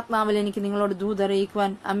ദൈവാത്മാവിൽ എനിക്ക് നിങ്ങളോട്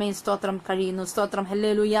ദൂതറിയിക്കുവാൻ ആമേൻ സ്തോത്രം കഴിയുന്നു. സ്തോത്രം.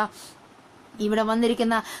 ഹല്ലേലൂയ. ഇവിടെ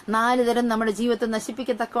വന്നിരിക്കുന്ന 4 തരം നമ്മുടെ ജീവിതത്തെ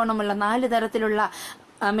നശിപ്പിക്കത്തക്കവണ്ണമുള്ള 4 തരത്തിലുള്ള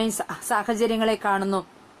ആമേൻ സാഹചര്യങ്ങളെ കാണുന്നു.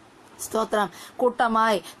 സ്തോത്രം.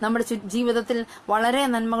 കൂട്ടമായി നമ്മുടെ ജീവിതത്തിൽ വളരെ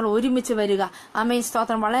നന്മകൾ ഒരുമിച്ച് വരിക. ആമേൻ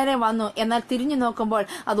സ്തോത്രം. വളരെ വന്നു, എന്നാൽ തിരിഞ്ഞു നോക്കുമ്പോൾ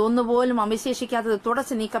അതൊന്നുപോലും അവശേഷിക്കാത്തത്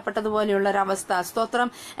തുടച്ചു നീക്കപ്പെട്ടതുപോലെയുള്ള ഒരവസ്ഥ. സ്തോത്രം.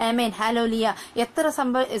 Amen hallelujah. എത്ര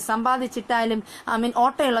സമ്പാദിച്ചിട്ടാലും ആമേൻ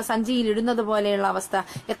ഓട്ടയുള്ള സഞ്ചിയിൽ ഇടുന്നത് പോലെയുള്ള അവസ്ഥ.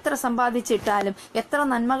 എത്ര സമ്പാദിച്ചിട്ടാലും എത്ര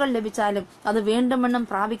നന്മകൾ ലഭിച്ചാലും അത് വീണ്ടും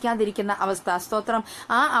പ്രാപിക്കാതിരിക്കുന്ന അവസ്ഥ. സ്തോത്രം.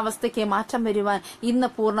 ആ അവസ്ഥയ്ക്ക് മാറ്റം വരുവാൻ ഇന്ന്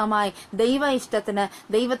പൂർണ്ണമായി ദൈവ ഇഷ്ടത്തിന്,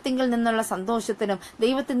 ദൈവത്തിങ്കിൽ നിന്നുള്ള സന്തോഷത്തിനും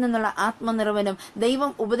ദൈവത്തിൽ നിന്നുള്ള ആത്മനിറവനും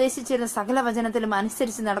ദൈവം ഉപദേശിച്ചിരുന്ന സകല വചനത്തിലും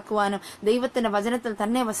അനുസരിച്ച് നടക്കുവാനും ദൈവത്തിന്റെ വചനത്തിൽ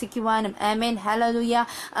തന്നെ വസിക്കുവാനും ആമേൻ ഹല്ലേലൂയ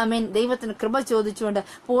ആമേൻ ദൈവത്തിന് കൃപ ചോദിച്ചുകൊണ്ട്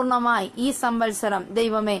പൂർണ്ണമായി ഈ സംവത്സരം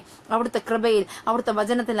ദൈവമേ അവിടുത്തെ കൃപയിൽ അവിടുത്തെ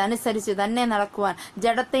വചനത്തിൽ അനുസരിച്ച് തന്നെ നടക്കുവാൻ,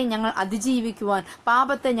 ജഡത്തെ ഞങ്ങൾ അതിജീവിക്കുവാൻ,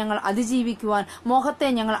 പാപത്തെ ഞങ്ങൾ അതിജീവിക്കുവാൻ, മോഹത്തെ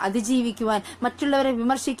ഞങ്ങൾ അതിജീവിക്കുവാൻ, മറ്റുള്ളവരെ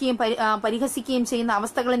വിമർശിക്കുകയും പരിഹസിക്കുകയും ചെയ്യുന്ന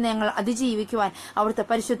അവസ്ഥകളിൽ ഞങ്ങൾ അതിജീവിക്കുവാൻ അവിടുത്തെ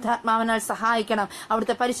പരിശുദ്ധാത്മാവിനാൽ സഹായിക്കണം.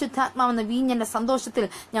 അവിടുത്തെ പരിശുദ്ധാത്മാവെന്ന വീഞ്ഞന്റെ സന്തോഷത്തിൽ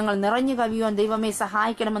ഞങ്ങൾ നിറഞ്ഞു കവിയുവാൻ ദൈവമേ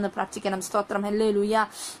സഹായിക്കണമെന്ന് പ്രാർത്ഥിക്കണം. സ്തോത്രം. ഹല്ലേലൂയ.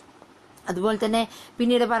 അതുപോലെ തന്നെ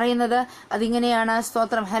പിന്നീട് പറയുന്നത് അതിങ്ങനെയാണ്.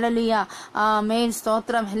 സ്തോത്രം. ഹല്ലേലൂയ ആമേൻ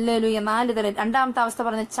സ്തോത്രം. ഹല്ലേലൂയ. 4 തരം. രണ്ടാമത്തെ അവസ്ഥ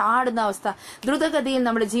പറഞ്ഞ ചാടുന്ന അവസ്ഥ. ദ്രുതഗതിയിൽ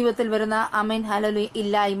നമ്മുടെ ജീവിതത്തിൽ വരുന്ന ആമേൻ ഹല്ലേലൂയ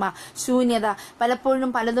ഇല്ലായ്മ, ശൂന്യത,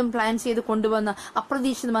 പലപ്പോഴും പലതും പ്ലാൻ ചെയ്ത് കൊണ്ടുവന്ന്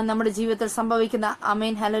അപ്രതീക്ഷിതമായി നമ്മുടെ ജീവിതത്തിൽ സംഭവിക്കുന്ന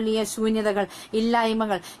ആമേൻ ഹല്ലേലൂയ ശൂന്യതകൾ,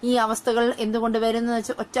 ഇല്ലായ്മകൾ. ഈ അവസ്ഥകൾ എന്തുകൊണ്ട് വരുന്നതെന്ന്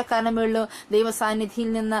വെച്ചാൽ ഒറ്റ കാരണമേ ഉള്ളൂ. ദൈവ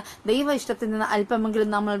സാന്നിധ്യത്തിൽ നിന്ന്, ദൈവ ഇഷ്ടത്തിൽ നിന്ന്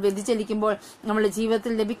അല്പമെങ്കിലും നമ്മൾ വ്യതിചലിക്കുമ്പോൾ നമ്മുടെ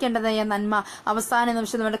ജീവിതത്തിൽ ലഭിക്കേണ്ടതായ നന്മ അവസാന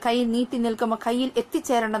നിമിഷം നമ്മുടെ കയ്യിൽ നീട്ടി നിൽക്കുമ്പോൾ കയ്യിൽ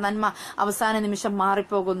എത്തിച്ചേരേണ്ട നന്മ അവസാന നിമിഷം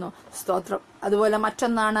മാറിപ്പോകുന്നു. സ്തോത്രം. അതുപോലെ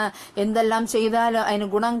മറ്റൊന്നാണ്, എന്തെല്ലാം ചെയ്താലും അതിന്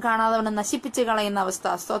ഗുണം കാണാതെ നശിപ്പിച്ച് കളയുന്ന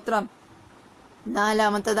അവസ്ഥ. സ്തോത്രം.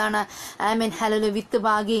 4-മത്തതാണ് ആമേൻ ഹല്ലേലൂയ വിത്ത്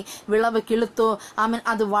പാകി വിളവ് കിളുത്തു. ആമേൻ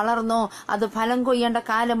അത് വളർന്നു, അത് ഫലം കൊയ്യേണ്ട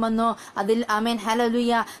കാലം വന്നു. അതിൽ ആമേൻ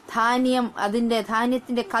ഹല്ലേലൂയ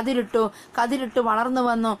ധാന്യത്തിന്റെ കതിരിട്ടു വളർന്നു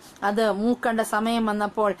വന്നു. അത് മൂക്കേണ്ട സമയം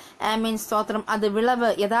വന്നപ്പോൾ ആമേൻ സ്തോത്രം അത് വിളവ്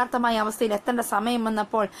യഥാർത്ഥമായ അവസ്ഥയിൽ എത്തേണ്ട സമയം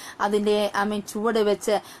വന്നപ്പോൾ അതിന്റെ ആമേൻ ചുവട്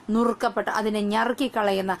വെച്ച് നുറുക്കപ്പെട്ട, അതിനെ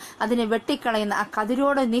ഞറുക്കിക്കളയുന്ന, അതിനെ വെട്ടിക്കളയുന്ന, ആ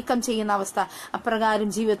കതിരോട് നീക്കം ചെയ്യുന്ന അവസ്ഥ. അപ്രകാരം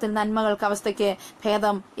ജീവിതത്തിൽ നന്മകൾക്ക് അവസ്ഥയ്ക്ക്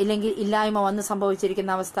ഭേദം ഇല്ലെങ്കിൽ ഇല്ലായ്മ വന്ന്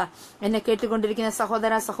സംഭവിച്ചിരിക്കുന്ന അവസ്ഥ. എന്നെ കേട്ടുകൊണ്ടിരിക്കുന്ന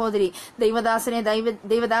സഹോദര സഹോദരി,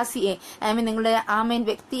 ദൈവദാസിയെ ആമേൻ നിങ്ങളുടെ ആമേൻ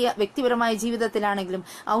വ്യക്തിപരമായ ജീവിതത്തിലാണെങ്കിലും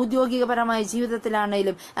ഔദ്യോഗികപരമായ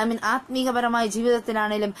ജീവിതത്തിലാണെങ്കിലും ആമേൻ ആത്മീകപരമായ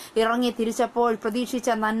ജീവിതത്തിലാണെങ്കിലും ഇറങ്ങി തിരിച്ചപ്പോൾ പ്രതീക്ഷിച്ച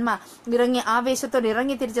നന്മ, ആവേശത്തോടെ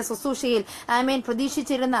ഇറങ്ങി തിരിച്ച ശുശ്രൂഷയിൽ ആമേൻ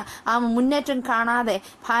പ്രതീക്ഷിച്ചിരുന്ന ആ മുന്നേറ്റം കാണാതെ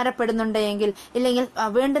ഭാരപ്പെടുന്നുണ്ടെങ്കിൽ, ഇല്ലെങ്കിൽ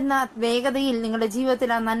വേണ്ടുന്ന വേഗതയിൽ നിങ്ങളുടെ ജീവിതത്തിൽ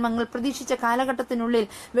ആ നന്മകൾ പ്രതീക്ഷിച്ച കാലഘട്ടത്തിനുള്ളിൽ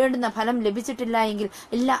വേണ്ടുന്ന ഫലം ലഭിച്ചിട്ടില്ല എങ്കിൽ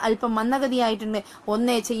എല്ലാം അല്പം മന്ദഗതിയായിട്ടുണ്ട്.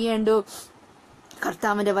 ഒന്നേ ചെയ്യേണ്ടു,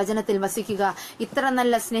 കർത്താവിന്റെ വചനത്തിൽ വസിക്കുക. ഇത്ര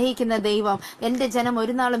നല്ല സ്നേഹിക്കുന്ന ദൈവം, എന്റെ ജനം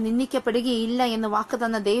ഒരു നാളും നിന്ദിക്കപ്പെടുകയില്ല എന്ന് വാക്ക്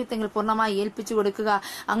തന്ന ദൈവത്തെങ്കിൽ പൂർണ്ണമായി ഏൽപ്പിച്ചു കൊടുക്കുക.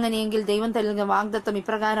 അങ്ങനെയെങ്കിൽ ദൈവം നൽകുന്ന വാഗ്ദത്തം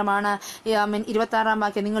ഇപ്രകാരമാണ്. 26-ാം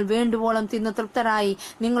വാക്യം, നിങ്ങൾ വേണ്ടുവോളം തിന്ന് തൃപ്തരായി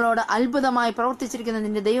നിങ്ങളോട് അത്ഭുതമായി പ്രവർത്തിച്ചിരിക്കുന്ന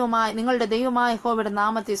നിങ്ങളുടെ ദൈവമായ യഹോവയുടെ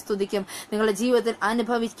നാമത്തെ സ്തുതിക്കും. നിങ്ങളുടെ ജീവിതത്തിൽ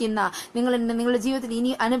നിങ്ങളുടെ ജീവിതത്തിൽ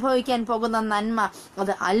ഇനി അനുഭവിക്കാൻ പോകുന്ന നന്മ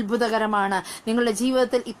അത് അത്ഭുതകരമാണ്. നിങ്ങളുടെ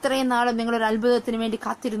ജീവിതത്തിൽ ഇത്രയും നാളും നിങ്ങളൊരു അത്ഭുതത്തിന് വേണ്ടി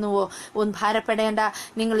കാത്തിരുന്നുവോ? ഒന്ന് ഭാരപ്പെടേണ്ട.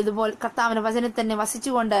 നിങ്ങൾ ഇതുപോലെ കർത്താവിന്റെ വചനത്തിൽ തന്നെ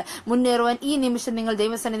വസിച്ചുകൊണ്ട് മുന്നേറുവാൻ ഈ നിമിഷം നിങ്ങൾ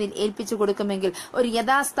ദൈവസന്നിധിയിൽ ഏൽപ്പിച്ചു കൊടുക്കുമെങ്കിൽ ഒരു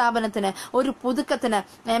യഥാസ്ഥാപനത്തിന്, ഒരു പുതുക്കത്തിന്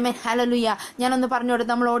ആമേൻ ഹല്ലേലൂയ. ഞാനൊന്ന് പറഞ്ഞോട്,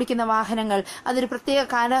 നമ്മൾ ഓടിക്കുന്ന വാഹനങ്ങൾ അതൊരു പ്രത്യേക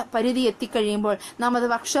കാല പരിധി എത്തിക്കഴിയുമ്പോൾ നാം അത്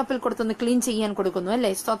വർക്ക്ഷോപ്പിൽ കൊടുത്തൊന്ന് ക്ലീൻ ചെയ്യാൻ കൊടുക്കുന്നു,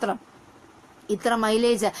 അല്ലേ? സ്തോത്രം.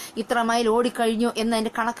 ഇത്ര മൈൽ ഓടിക്കഴിഞ്ഞു എന്ന്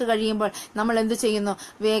അതിന്റെ കണക്ക് കഴിയുമ്പോൾ നമ്മൾ എന്ത് ചെയ്യുന്നു?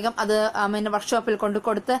 വേഗം അത് വർക്ക്ഷോപ്പിൽ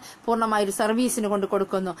കൊടുത്ത് പൂർണ്ണമായൊരു സർവീസിന്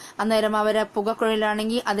കൊടുക്കുന്നു. അന്നേരം അവര്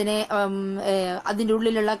പുകക്കുഴലാണെങ്കിൽ അതിന്റെ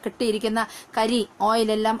ഉള്ളിലുള്ള കെട്ടിയിരിക്കുന്ന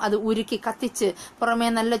ഓയിലെല്ലാം അത് ഉരുക്കി കത്തിച്ച്, പുറമേ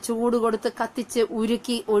നല്ല ചൂട് കൊടുത്ത് കത്തിച്ച്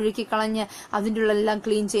ഒഴുക്കി കളഞ്ഞ് അതിൻ്റെ ഉള്ളെല്ലാം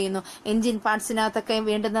ക്ലീൻ ചെയ്യുന്നു. എൻജിൻ പാർട്സിനകത്തൊക്കെ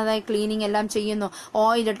വേണ്ടുന്നതായ ക്ലീനിങ് എല്ലാം ചെയ്യുന്നു.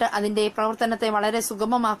 ഓയിലിട്ട് അതിന്റെ പ്രവർത്തനത്തെ വളരെ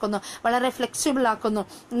സുഗമമാക്കുന്നു, വളരെ ഫ്ലെക്സിബിൾ ആക്കുന്നു.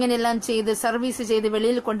 ഇങ്ങനെയെല്ലാം ചെയ്ത് സർവീസ് ചെയ്ത്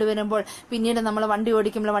വെളിയിൽ കൊണ്ടുവരുമ്പോൾ പിന്നീട് നമ്മൾ വണ്ടി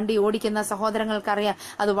ഓടിക്കുന്ന സഹോദരങ്ങൾക്കറിയാം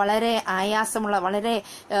അത് വളരെ ആയാസമുള്ള, വളരെ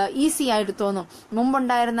ഈസി ആയിട്ട് തോന്നും.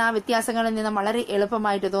 മുമ്പുണ്ടായിരുന്ന ആ വ്യത്യാസങ്ങളിൽ നിന്ന് വളരെ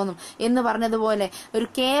എളുപ്പമായിട്ട് തോന്നും. എന്ന് പറഞ്ഞതുപോലെ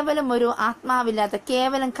കേവലം ഒരു ആത്മാവില്ലാത്ത,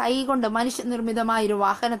 കേവലം കൈകൊണ്ട് മനുഷ്യനിർമ്മിതമായ ഒരു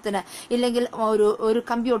വാഹനത്തിന്, ഇല്ലെങ്കിൽ ഒരു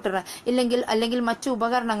കമ്പ്യൂട്ടർ, അല്ലെങ്കിൽ മറ്റു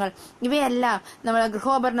ഉപകരണങ്ങൾ, ഇവയെല്ലാം നമ്മൾ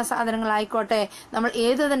ഗൃഹോപകരണ സാധനങ്ങളായിക്കോട്ടെ, നമ്മൾ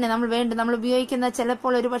നമ്മൾ ഉപയോഗിക്കുന്ന,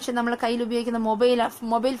 ചിലപ്പോൾ ഒരുപക്ഷെ നമ്മൾ കയ്യിൽ ഉപയോഗിക്കുന്ന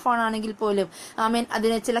മൊബൈൽ ഫോൺ ആണെങ്കിൽ പോലും ആമേൻ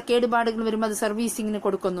അതിന് ചില കേടുപാടുകൾ വരുമ്പോൾ അത് സർവീസിങ്ങിന്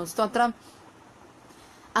കൊടുക്കുന്നു. സ്തോത്രം.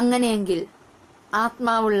 അങ്ങനെയെങ്കിൽ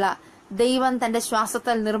ആത്മാവുള്ള ദൈവം തന്റെ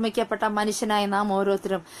ശ്വാസത്താൽ നിർമ്മിക്കപ്പെട്ട മനുഷ്യനായ നാം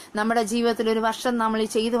ഓരോരുത്തരും നമ്മുടെ ജീവിതത്തിൽ ഒരു വർഷം നമ്മൾ ഈ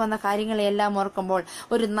ചെയ്തു വന്ന കാര്യങ്ങളെല്ലാം ഓർക്കുമ്പോൾ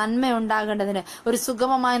ഒരു നന്മ ഉണ്ടാകേണ്ടതിന്, ഒരു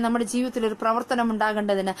സുഗമമായ നമ്മുടെ ജീവിതത്തിൽ ഒരു പ്രവർത്തനം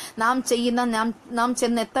ഉണ്ടാകേണ്ടതിന്, നാം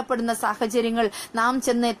ചെന്ന് എത്തപ്പെടുന്ന സാഹചര്യങ്ങൾ, നാം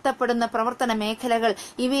ചെന്ന് എത്തപ്പെടുന്ന പ്രവർത്തന മേഖലകൾ,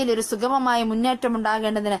 ഇവയിൽ ഒരു സുഗമമായ മുന്നേറ്റം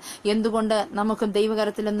ഉണ്ടാകേണ്ടതിന് എന്തുകൊണ്ട് നമുക്കും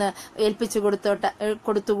ദൈവകരത്തിൽ നിന്ന് ഏൽപ്പിച്ചു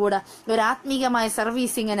കൊടുത്തുകൂടാ? ഒരു ആത്മീകമായ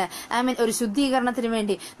സർവീസിങ്ങിന്, ഒരു ശുദ്ധീകരണത്തിന്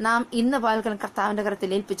വേണ്ടി നാം ഇന്ന് പാൽക്കാൻ കർത്താവിന്റെ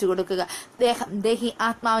കരത്തിൽ ഏൽപ്പിച്ചു കൊടുക്കുക. ദേഹി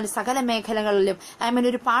ആത്മാവിന്റെ സകല മേഖലകളിലും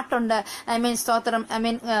ഒരു പാട്ടുണ്ട്, സ്തോത്രം,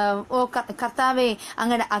 ഓ കർത്താവേ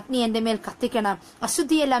അങ്ങയുടെ അഗ്നി എന്റെ മേൽ കത്തിക്കണം,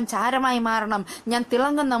 അശുദ്ധിയെല്ലാം ചാരമായി മാറണം, ഞാൻ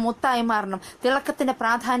തിളങ്ങുന്ന മുത്തായി മാറണം. തിളക്കത്തിന്റെ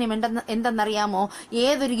പ്രാധാന്യം എന്തെന്നറിയാമോ?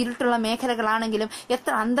 ഏതൊരു ഇരുട്ടുള്ള മേഖലകളാണെങ്കിലും,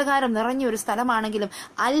 എത്ര അന്ധകാരം നിറഞ്ഞ ഒരു സ്ഥലമാണെങ്കിലും,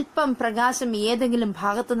 അല്പം പ്രകാശം ഏതെങ്കിലും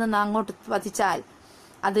ഭാഗത്തു നിന്ന് അങ്ങോട്ട് പതിച്ചാൽ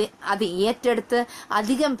അത് ഏറ്റെടുത്ത്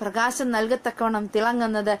അധികം പ്രകാശം നൽകത്തക്കവണ്ണം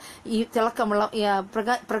തിളങ്ങുന്നത്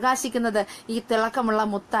പ്രകാശിക്കുന്നത് ഈ തിളക്കമുള്ള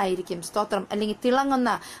മുത്തായിരിക്കും. സ്തോത്രം. അല്ലെങ്കിൽ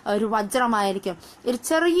തിളങ്ങുന്ന ഒരു വജ്രമായിരിക്കും. ഒരു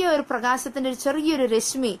ചെറിയൊരു പ്രകാശത്തിന്റെ ഒരു ചെറിയൊരു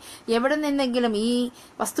രശ്മി എവിടെ നിന്നെങ്കിലും ഈ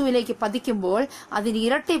വസ്തുവിലേക്ക് പതിക്കുമ്പോൾ അതിന്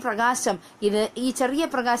ഇരട്ടി പ്രകാശം, ഈ ചെറിയ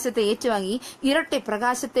പ്രകാശത്തെ ഏറ്റുവാങ്ങി ഇരട്ടി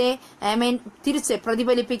പ്രകാശത്തെ തിരിച്ച്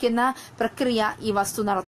പ്രതിഫലിപ്പിക്കുന്ന പ്രക്രിയ ഈ വസ്തു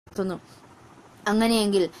നടത്തുന്നു.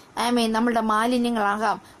 അങ്ങനെയെങ്കിൽ നമ്മളുടെ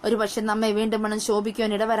മാലിന്യങ്ങളാകാം ഒരുപക്ഷെ നമ്മെ വീണ്ടും മണം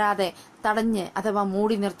ശോഭിക്കുവാൻ ഇടവരാതെ തടഞ്ഞ് അഥവാ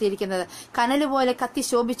മൂടി നിർത്തിയിരിക്കുന്നത്. കനലുപോലെ കത്തി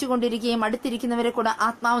ശോഭിച്ചുകൊണ്ടിരിക്കുകയും അടുത്തിരിക്കുന്നവരെ കൂടെ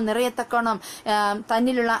ആത്മാവ് നിറയത്തക്കോണം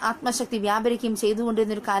തന്നിലുള്ള ആത്മശക്തി വ്യാപരിക്കുകയും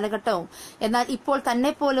ചെയ്തുകൊണ്ടിരുന്ന ഒരു കാലഘട്ടവും, എന്നാൽ ഇപ്പോൾ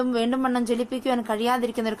തന്നെ പോലും വീണ്ടും മണ്ണം ജ്വലിപ്പിക്കുവാൻ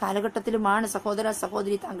കഴിയാതിരിക്കുന്ന ഒരു കാലഘട്ടത്തിലുമാണ് സഹോദര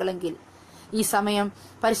സഹോദരി താങ്കളെങ്കിൽ ഈ സമയം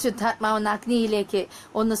പരിശുദ്ധാത്മാവെന്ന അഗ്നിയിലേക്ക്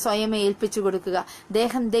ഒന്ന് സ്വയമേ ഏൽപ്പിച്ചു കൊടുക്കുക.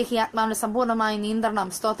 ദേഹി ആത്മാവിന്റെ സമ്പൂർണമായ നിയന്ത്രണം,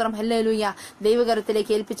 സ്തോത്രം, ഹല്ലേലൂയ,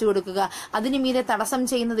 ദൈവകരത്തിലേക്ക് ഏൽപ്പിച്ചു കൊടുക്കുക. അതിനു മീതെ തടസ്സം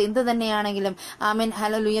ചെയ്യുന്നത് എന്ത് തന്നെയാണെങ്കിലും,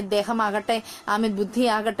 ഹല്ലേലൂയ, ദേഹമാകട്ടെ,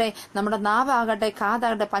 ബുദ്ധിയാകട്ടെ, നമ്മുടെ നാവാകട്ടെ,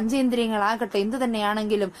 കാതാകട്ടെ, പഞ്ചേന്ദ്രിയങ്ങളാകട്ടെ, എന്ത്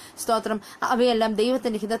തന്നെയാണെങ്കിലും സ്തോത്രം, അവയെല്ലാം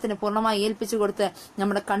ദൈവത്തിന്റെ ഹിതത്തിന് പൂർണ്ണമായി ഏൽപ്പിച്ചു കൊടുത്ത്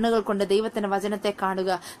നമ്മുടെ കണ്ണുകൾ കൊണ്ട് ദൈവത്തിന്റെ വചനത്തെ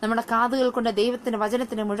കാണുക, നമ്മുടെ കാതുകൾ കൊണ്ട് ദൈവത്തിന്റെ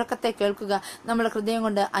വചനത്തിന്റെ മുഴക്കത്തെ കേൾക്കുക, നമ്മുടെ ഹൃദയം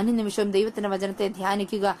കൊണ്ട് അനുനിമിഷവും ദൈവത്തിന്റെ വചനത്തെ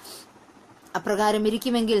ധ്യാനിക്കുക. അപ്രകാരം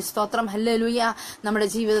ഇരിക്കുമെങ്കിൽ സ്തോത്രം, ഹല്ലേലൂയ, നമ്മുടെ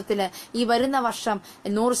ജീവിതത്തില് ഈ വരുന്ന വർഷം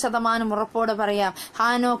 100% ഉറപ്പോടെ പറയാം,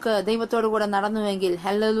 ഹാനോക്ക് ദൈവത്തോടു കൂടെ നടന്നുവെങ്കിൽ,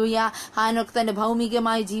 ഹല്ലേലൂയ, ഹാനോക്ക് തന്റെ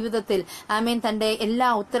ഭൗമികമായ ജീവിതത്തിൽ തന്റെ എല്ലാ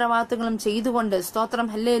ഉത്തരവാദിത്തങ്ങളും ചെയ്തുകൊണ്ട് സ്തോത്രം,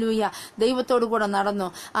 ഹല്ലേലൂയ, ദൈവത്തോടു കൂടെ നടന്നു.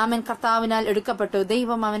 കർത്താവിനാൽ എടുക്കപ്പെട്ടു,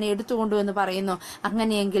 ദൈവം അവനെ എടുത്തുകൊണ്ടു എന്ന് പറയുന്നു.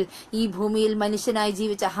 അങ്ങനെയെങ്കിൽ ഈ ഭൂമിയിൽ മനുഷ്യനായി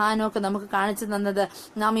ജീവിച്ച ഹാനോക്ക് നമുക്ക് കാണിച്ചു തന്നത്,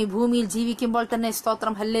 നാം ഈ ഭൂമിയിൽ ജീവിക്കുമ്പോൾ തന്നെ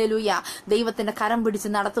സ്തോത്രം, ഹല്ലേലൂയ, ദൈവത്തിന്റെ കരം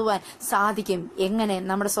പിടിച്ച് നടത്തുവാൻ സാധിക്കും. എങ്ങനെ?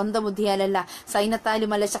 നമ്മുടെ സ്വന്തം ബുദ്ധിയാലല്ല,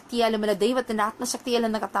 സൈന്യത്താലുമല്ല, ശക്തിയാലുമല്ല, ദൈവത്തിന്റെ ആത്മശക്തിയാൽ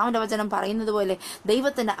എന്ന കർത്താവിന്റെ വചനം പറയുന്നത് പോലെ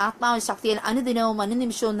ദൈവത്തിന്റെ ആത്മാവ് ശക്തിയാൽ അനുദിനവും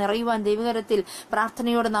അനുനിമിഷവും നിറയുവാൻ ദൈവകരത്തിൽ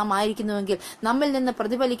പ്രാർത്ഥനയോടെ നാം ആയിരിക്കുന്നുവെങ്കിൽ, നമ്മിൽ നിന്ന്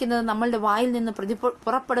പ്രതിഫലിക്കുന്നത്, നമ്മളുടെ വായിൽ നിന്ന്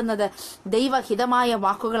പുറപ്പെടുന്നത് ദൈവഹിതമായ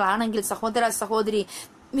വാക്കുകളാണെങ്കിൽ, സഹോദര സഹോദരി,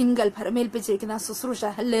 നിങ്ങൾ ഭരമേൽപ്പിച്ചിരിക്കുന്ന ശുശ്രൂഷ,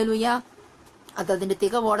 ഹല്ലേലൂയ, അതതിന്റെ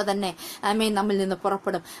തികവോടെ തന്നെ നമ്മിൽ നിന്ന്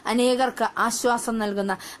പുറപ്പെടും. അനേകർക്ക് ആശ്വാസം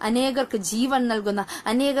നൽകുന്ന, അനേകർക്ക് ജീവൻ നൽകുന്ന,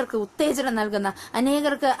 അനേകർക്ക് ഉത്തേജനം നൽകുന്ന,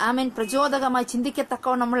 അനേകർക്ക് പ്രചോദകമായി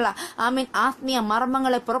ചിന്തിക്കത്തക്കവണ്ണമുള്ള ആത്മീയ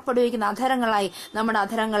മർമ്മങ്ങളെ പുറപ്പെടുവിക്കുന്ന അധരങ്ങളായി നമ്മുടെ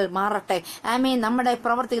അധരങ്ങൾ മാറട്ടെ. നമ്മുടെ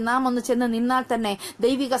പ്രവർത്തി നാം ഒന്ന് ചെന്ന് നിന്നാൽ തന്നെ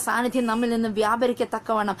ദൈവിക സാന്നിധ്യം നമ്മിൽ നിന്ന്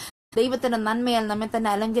വ്യാപരിക്കത്തക്കവണ്ണം ദൈവത്തിന്റെ നന്മയാൽ നമ്മെ തന്നെ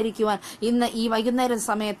അലങ്കരിക്കുവാൻ ഇന്ന് ഈ വൈകുന്നേരം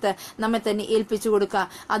സമയത്ത് നമ്മെ തന്നെ ഏൽപ്പിച്ചു കൊടുക്കുക.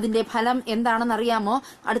 അതിന്റെ ഫലം എന്താണെന്നറിയാമോ?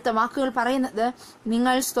 അടുത്ത വാക്കുകൾ പറയുന്നത്,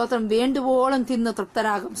 നിങ്ങൾ സ്തോത്രം വേണ്ടുവോളം തിന്ന്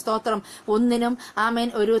തൃപ്തരാകും. സ്തോത്രം, ഒന്നിനും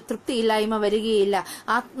ഒരു തൃപ്തിയില്ലായ്മ വരികയില്ല.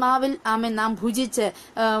 ആത്മാവിൽ നാം ഭുജിച്ച്,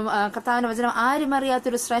 കർത്താവിന്റെ വചനം, ആരും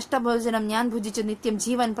അറിയാത്തൊരു ശ്രേഷ്ഠ ഭോജനം ഞാൻ ഭുജിച്ച് നിത്യം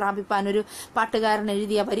ജീവൻ പ്രാപിപ്പാൻ, ഒരു പാട്ടുകാരൻ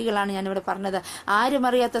എഴുതിയ വരികളാണ് ഞാനിവിടെ പറഞ്ഞത്. ആരും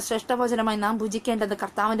അറിയാത്ത ശ്രേഷ്ഠ ഭോജനമായി നാം ഭുജിക്കേണ്ടത്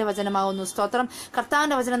കർത്താവിന്റെ വചനമാവുന്നു. സ്തോത്രം,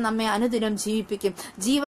 കർത്താവിന്റെ വചനം നമ്മെ അനുദിനം ജീവിപ്പിക്കും.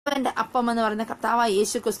 ജീവന്റെ അപ്പം എന്ന് പറയുന്ന കർത്താവായ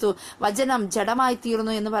യേശുക്രിസ്തു വചനം ജഡമായി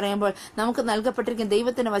തീർന്നു എന്ന് പറയുമ്പോൾ നമുക്ക് നൽകപ്പെട്ടിരിക്കുന്ന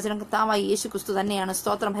ദൈവത്തിന്റെ വചനം കർത്താവായ യേശുക്രിസ്തു തന്നെയാണ്.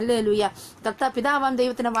 സ്തോത്രം, ഹല്ലേലൂയ. പിതാവാം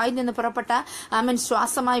ദൈവത്തിന്റെ വായിൽ നിന്ന് പുറപ്പെട്ട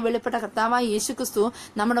ശ്വാസമായി വെളിപ്പെട്ട കർത്താവായ യേശുക്രിസ്തു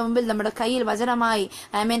നമ്മുടെ മുമ്പിൽ, നമ്മുടെ കയ്യിൽ വചനമായി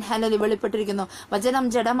ഹല്ലേലൂയ വെളിപ്പെട്ടിരിക്കുന്നു. വചനം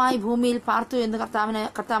ജഡമായി ഭൂമിയിൽ പാർത്തു എന്ന്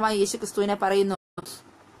കർത്താവായ യേശുക്രിസ്തുവിനെ പറയുന്നു.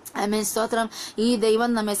 സ്തോത്രം, ഈ ദൈവം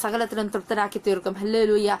നമ്മെ സകലത്തിലും തൃപ്തരാക്കി തീർക്കും.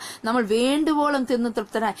 ഹല്ലേലൂയ. നമ്മൾ വേണ്ടുവോളം തിന്ന്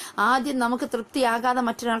തൃപ്തരായി. ആദ്യം നമുക്ക് തൃപ്തിയാകാതെ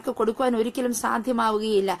മറ്റൊരാൾക്ക് കൊടുക്കുവാൻ ഒരിക്കലും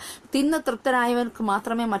സാധ്യമാവുകയില്ല. തിന്ന് തൃപ്തരായവർക്ക്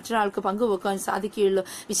മാത്രമേ മറ്റൊരാൾക്ക് പങ്കുവെക്കുവാൻ സാധിക്കുകയുള്ളൂ.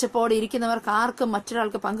 വിശപ്പോടെ ഇരിക്കുന്നവർക്ക് ആർക്കും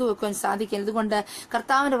മറ്റൊരാൾക്ക് പങ്കുവെക്കുവാൻ സാധിക്കില്ല. അതുകൊണ്ട്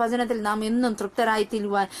കർത്താവിന്റെ വചനത്തിൽ നാം എന്നും തൃപ്തരായി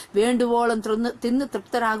തീരുവാൻ, വേണ്ടുവോളം തിന്ന്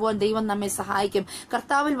തൃപ്തരാകുവാൻ ദൈവം നമ്മെ സഹായിക്കും.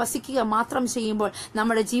 കർത്താവിൽ വസിക്കുക മാത്രം ചെയ്യുമ്പോൾ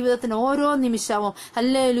നമ്മുടെ ജീവിതത്തിന് ഓരോ നിമിഷവും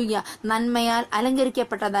ഹല്ലേലൂയ നന്മയാൽ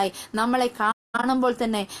അലങ്കരിക്കപ്പെട്ടതായി നമ്മളെ കാണുമ്പോൾ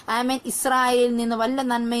തന്നെ ആമേൻ ഇസ്രായേലിൽ നിന്ന് വല്ല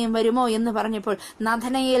നന്മയും വരുമോ എന്ന് പറഞ്ഞപ്പോൾ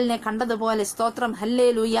നഥനയേലിനെ കണ്ടതുപോലെ സ്തോത്രം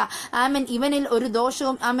ഹല്ലേലൂയ ആമേൻ ഇവനിൽ ഒരു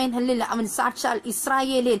ദോഷവും ആമേൻ ഹല്ലില്ല അവൻ സാക്ഷാൽ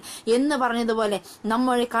ഇസ്രായേലിൽ എന്ന് പറഞ്ഞതുപോലെ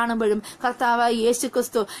നമ്മളെ കാണുമ്പോഴും കർത്താവായ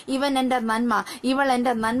യേശുക്രിസ്തു ഇവൻ എന്റെ നന്മ ഇവൾ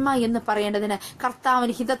എന്റെ നന്മ എന്ന് പറയേണ്ടതിന്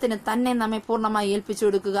കർത്താവിന് ഹിതത്തിന് തന്നെ നമ്മെ പൂർണ്ണമായി ഏൽപ്പിച്ചു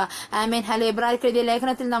കൊടുക്കുക. Amen hallelujah. എബ്രായർക്ക് എഴുതിയ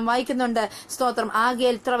ലേഖനത്തിൽ നാം വായിക്കുന്നുണ്ട് സ്തോത്രം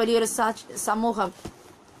ആകയാൽ ഇത്ര വലിയൊരു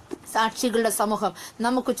സാക്ഷികളുടെ സമൂഹം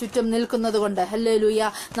നമുക്ക് ചുറ്റും നിൽക്കുന്നത് കൊണ്ട് ഹല്ലേലൂയ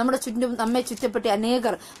നമ്മുടെ ചുറ്റും നമ്മെ ചുറ്റപ്പെട്ട്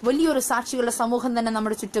അനേകർ വലിയൊരു സാക്ഷികളുടെ സമൂഹം തന്നെ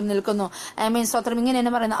നമ്മുടെ ചുറ്റും നിൽക്കുന്നു. ആമേൻ സ്തോത്രം. ഇങ്ങനെ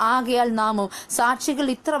തന്നെ പറയുന്നത് ആകയാൽ നാമും സാക്ഷികൾ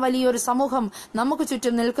ഇത്ര വലിയൊരു സമൂഹം നമുക്ക്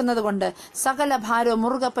ചുറ്റും നിൽക്കുന്നത് കൊണ്ട് സകല ഭാരവും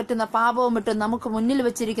മുറുകെ പറ്റുന്ന പാപവും വിട്ട് നമുക്ക് മുന്നിൽ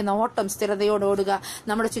വെച്ചിരിക്കുന്ന ഓട്ടം സ്ഥിരതയോട് ഓടുക.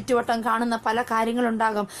 നമ്മുടെ ചുറ്റുവട്ടം കാണുന്ന പല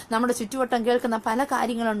കാര്യങ്ങളുണ്ടാകും, നമ്മുടെ ചുറ്റുവട്ടം കേൾക്കുന്ന പല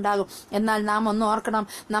കാര്യങ്ങളുണ്ടാകും. എന്നാൽ നാം ഒന്ന് ഓർക്കണം,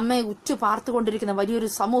 നമ്മെ ഉറ്റു പാർത്തുകൊണ്ടിരിക്കുന്ന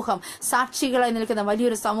വലിയൊരു സമൂഹം, സാക്ഷികളായി നിൽക്കുന്ന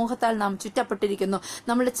വലിയൊരു സമൂഹത്താൽ നാം ചുറ്റപ്പെട്ടിരിക്കുന്നു.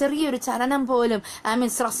 നമ്മുടെ ചെറിയൊരു ചലനം പോലും ആമേൻ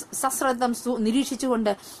സശ്രദ്ധം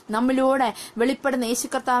നിരീക്ഷിച്ചുകൊണ്ട് നമ്മളിലൂടെ വെളിപ്പെടുന്ന യേശു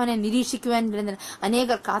കർത്താവിനെ നിരീക്ഷിക്കുവാൻ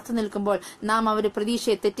അനേകർ കാത്തു നിൽക്കുമ്പോൾ നാം അവരുടെ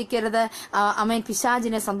പ്രതീക്ഷയെ തെറ്റിക്കരുത്. ആമേൻ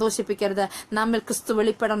പിശാചിനെ സന്തോഷിപ്പിക്കരുത്. നമ്മിൽ ക്രിസ്തു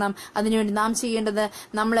വെളിപ്പെടണം. അതിനുവേണ്ടി നാം ചെയ്യേണ്ടത്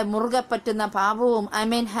നമ്മളെ മുറുകെ പറ്റുന്ന പാപവും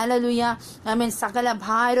ആമേൻ ഹല്ലേലൂയ ആമേൻ സകല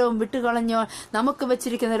ഭാരവും വിട്ടുകളഞ്ഞോ നമുക്ക്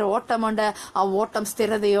വെച്ചിരിക്കുന്ന ഒരു ഓട്ടമുണ്ട്. ആ ഓട്ടം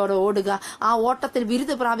സ്ഥിരതയോടെ ഓടുക. ആ ഓട്ടത്തിൽ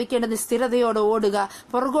ബിരുദ പ്രാപിക്കേണ്ടത് സ്ഥിരതയോടെ ഓടുക.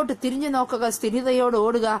 പുറകോട്ട് തിരിഞ്ഞു നോക്കുക, സ്ഥിരതയോട്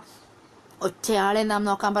ഓടുക. ഒറ്റയാളെ നാം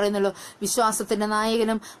നോക്കാൻ പറയുന്നുള്ളൂ. വിശ്വാസത്തിന്റെ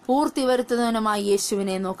നായകനും പൂർത്തി വരുത്തുന്നവനുമായി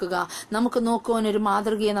യേശുവിനെ നോക്കുക. നമുക്ക് നോക്കുവാൻ ഒരു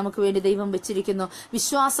മാതൃകയെ നമുക്ക് വേണ്ടി ദൈവം വെച്ചിരിക്കുന്നു.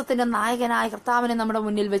 വിശ്വാസത്തിന്റെ നായകനായ കർത്താവിനെ നമ്മുടെ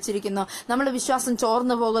മുന്നിൽ വെച്ചിരിക്കുന്നു. നമ്മുടെ വിശ്വാസം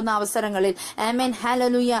ചോർന്നു പോകുന്ന അവസരങ്ങളിൽ ആമേൻ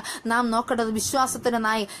ഹല്ലേലൂയ നാം നോക്കേണ്ടത് വിശ്വാസത്തിന്റെ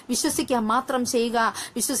വിശ്വസിക്കുക മാത്രം ചെയ്യുക.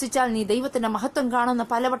 വിശ്വസിച്ചാൽ നീ ദൈവത്തിന്റെ മഹത്വം കാണുന്ന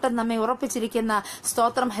പലവട്ടം നമ്മെ ഉറപ്പിച്ചിരിക്കുന്ന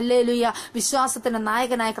സ്തോത്രം ഹല്ലേലൂയ വിശ്വാസത്തിന്റെ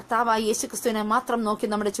നായകനായ കർത്താവായ യേശുക്രിസ്തുവിനെ മാത്രം നോക്കി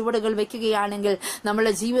നമ്മുടെ ചുവടുകൾ വെക്കുകയാണെങ്കിൽ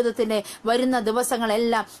നമ്മുടെ ജീവിതത്തിന്റെ വരുന്ന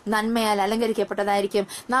ദിവസങ്ങളെല്ലാം നന്മയാൽ അലങ്കരിക്കപ്പെട്ടതായിരിക്കും.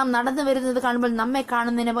 നാം നടന്നു വരുന്നത് കാണുമ്പോൾ നമ്മെ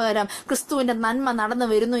കാണുന്നതിന് പകരം ക്രിസ്തുവിന്റെ നന്മ നടന്നു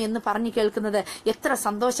വരുന്നു എന്ന് പറഞ്ഞു കേൾക്കുന്നത് എത്ര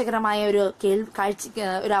സന്തോഷകരമായ ഒരു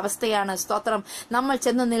ഒരു അവസ്ഥയാണ്. സ്തോത്രം. നമ്മൾ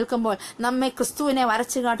ചെന്ന് നിൽക്കുമ്പോൾ നമ്മെ ക്രിസ്തുവിനെ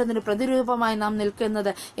വരച്ചു കാട്ടുന്ന ഒരു പ്രതിരൂപമായി നാം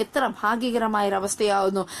നിൽക്കുന്നത് എത്ര ഭാഗ്യകരമായ ഒരു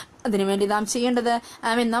അവസ്ഥയാവുന്നു. അതിനുവേണ്ടി നാം ചെയ്യേണ്ടത്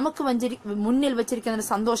ആമേൻ നമുക്ക് മുന്നിൽ വെച്ചിരിക്കുന്ന ഒരു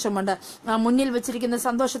സന്തോഷമുണ്ട്. ആ മുന്നിൽ വെച്ചിരിക്കുന്ന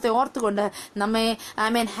സന്തോഷത്തെ ഓർത്തുകൊണ്ട് നമ്മെ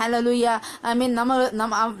ആമേൻ ഹല്ലേലൂയ ആമേൻ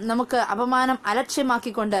നമുക്ക് അപമാനം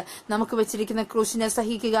അലക്ഷ്യമാക്കിക്കൊണ്ട് നമുക്ക് വെച്ചിരിക്കുന്ന ക്രൂശിനെ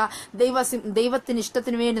സഹിക്കുക. ദൈവത്തിന്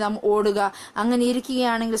ഇഷ്ടത്തിന് വേണ്ടി നാം ഓടുക. അങ്ങനെ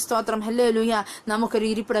ഇരിക്കുകയാണെങ്കിൽ സ്തോത്രം ഹല്ലേലൂയ നമുക്കൊരു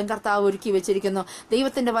ഇരിപ്പിടം കർത്താവ് ഒരുക്കി വെച്ചിരിക്കുന്നു.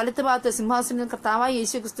 ദൈവത്തിന്റെ വലത്തുഭാഗത്ത് സിംഹാസനത്തിൽ കർത്താവായ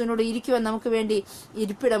യേശുക്രിസ്തുവിനോട് ഇരിക്കുവാൻ നമുക്ക് വേണ്ടി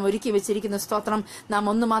ഇരിപ്പിടം ഒരുക്കി വെച്ചിരിക്കുന്നു. സ്തോത്രം. നാം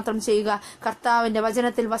ഒന്ന് മാത്രം ചെയ്യുക, കർത്താവിന്റെ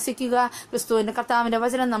വചനത്തിൽ വസിക്കുക. ക്രിസ്തുവിന്റെ കർത്താവിന്റെ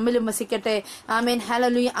വചനം നമ്മിലും വസിക്കട്ടെ. Amen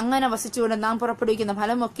hallelujah. അങ്ങനെ വസിച്ചുകൊണ്ട് നാം പുറപ്പെടുവിക്കുന്ന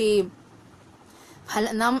ഫലമൊക്കെയും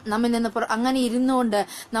നമ്മിൽ നിന്ന് അങ്ങനെ ഇരുന്നുകൊണ്ട്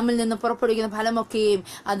നമ്മിൽ നിന്ന് പുറപ്പെടുവിക്കുന്ന ഫലമൊക്കെയും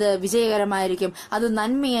അത് വിജയകരമായിരിക്കും, അത്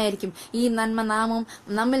നന്മയായിരിക്കും. ഈ നന്മ നാമും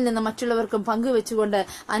നമ്മിൽ നിന്ന് മറ്റുള്ളവർക്കും പങ്കുവെച്ചുകൊണ്ട്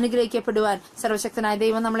അനുഗ്രഹിക്കപ്പെടുവാൻ സർവശക്തനായ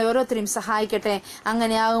ദൈവം നമ്മളെ ഓരോരുത്തരെയും സഹായിക്കട്ടെ.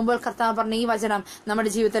 അങ്ങനെയാകുമ്പോൾ കർത്താവ് പറഞ്ഞ ഈ വചനം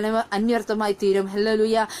നമ്മുടെ ജീവിതത്തിൽ അന്വർത്ഥമായി തീരും.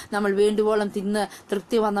 ഹല്ലേലൂയ. നമ്മൾ വേണ്ടുവോളം തിന്ന്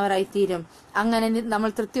തൃപ്തി വന്നവരായി തീരും. അങ്ങനെ നമ്മൾ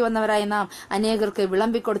തൃപ്തി വന്നവരായി നാം അനേകർക്ക്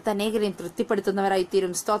വിളമ്പിക്കൊടുത്ത് അനേകരെയും തൃപ്തിപ്പെടുത്തുന്നവരായി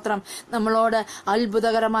തീരും. സ്തോത്രം. നമ്മളോട്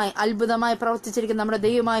അത്ഭുതമായി പ്രവർത്തിച്ചിരിക്കുന്ന നമ്മുടെ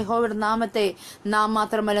ദൈവമായ യഹോവയുടെ നാമത്തെ നാം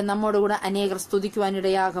മാത്രമല്ല നമ്മോടുകൂടെ അനേകർ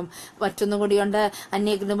സ്തുതിക്കുവാനിടയാകും. മറ്റൊന്നും കൂടിയുണ്ട്,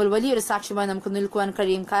 അനേകരുടെ മുമ്പിൽ വലിയൊരു സാക്ഷ്യമായി നമുക്ക് നിൽക്കുവാൻ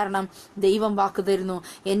കഴിയും. കാരണം ദൈവം വാക്ക് തരുന്നു,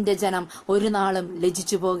 എന്റെ ജനം ഒരു നാളും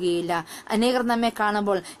ലജ്ജിച്ചു പോകുകയില്ല. അനേകർ നമ്മെ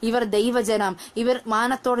കാണുമ്പോൾ ഇവർ ദൈവജനം, ഇവർ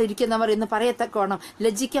മാനത്തോടെ ഇരിക്കുന്നവർ എന്ന് പറയത്തക്കോണം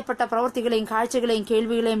ലജ്ജിക്കപ്പെട്ട പ്രവൃത്തികളെയും കാഴ്ചകളെയും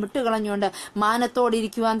കേൾവികളെയും വിട്ടുകളഞ്ഞുകൊണ്ട് മാനത്തോടെ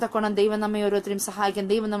ഇരിക്കുവാൻ തക്കോണം ദൈവം നമ്മെ ഓരോരുത്തരും സഹായിക്കും.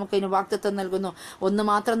 ദൈവം നമുക്ക് അതിന് വാഗ്ദത്തം നൽകുന്നു. ഒന്ന്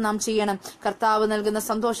മാത്രം നാം ചെയ്യണം, കർത്താവ് നൽകുന്ന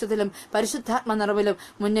സന്തോഷത്തിലും പരിശുദ്ധാത്മ നിറവിലും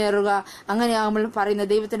മുന്നേറുക. അങ്ങനെയാകുമ്പോൾ പറയുന്ന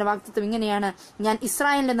ദൈവത്തിന്റെ വാഗ്ദത്തം ഇങ്ങനെയാണ്: ഞാൻ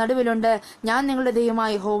ഇസ്രായേലിന്റെ നടുവിലുണ്ട്, ഞാൻ നിങ്ങളുടെ ദൈവമായ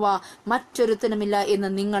യഹോവ, മറ്റൊരുത്തനുമില്ല എന്ന്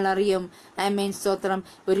നിങ്ങൾ അറിയും. ആമേൻ. സ്തോത്രം.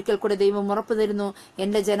 ഒരിക്കൽ കൂടെ ദൈവം ഉറപ്പു തരുന്നു,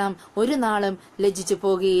 എന്റെ ജനം ഒരു നാളും ലജ്ജിച്ചു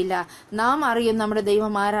പോകുകയില്ല. നാം അറിയും നമ്മുടെ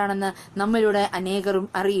ദൈവം ആരാണെന്ന്, നമ്മളിലൂടെ അനേകരും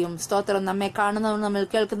അറിയും. സ്തോത്രം. നമ്മെ കാണുന്നവർ, നമ്മൾ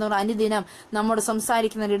കേൾക്കുന്നവർ, അനുദിനം നമ്മോട്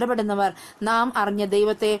സംസാരിക്കുന്നവർ, ഇടപെടുന്നവർ നാം അറിഞ്ഞ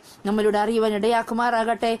ദൈവത്തെ നമ്മളിലൂടെ അറിയുവാൻ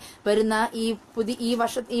ഇടയാക്കുമാറാകട്ടെ. വരുന്ന ഈ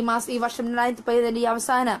വർഷം 2017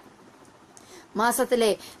 അവസാന മാസത്തിലെ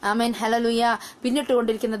ആമേൻ ഹല്ലേലൂയ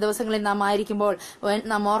പിന്നിട്ടുകൊണ്ടിരിക്കുന്ന ദിവസങ്ങളിൽ നാം ആയിരിക്കുമ്പോൾ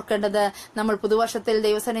നാം ഓർക്കേണ്ടത്, നമ്മൾ പുതുവർഷത്തിൽ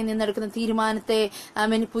ദൈവസേനയിൽ നിന്നെടുക്കുന്ന തീരുമാനത്തെ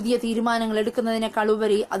ആമേൻ പുതിയ തീരുമാനങ്ങൾ എടുക്കുന്നതിനേക്കാൾ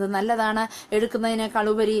ഉപരി, അത് നല്ലതാണ്, എടുക്കുന്നതിനേക്കാൾ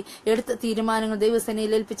ഉപരി എടുത്ത തീരുമാനങ്ങൾ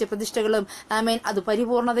ദൈവസേനയിൽ ഏൽപ്പിച്ച പ്രതിഷ്ഠകളും ആമേൻ അത്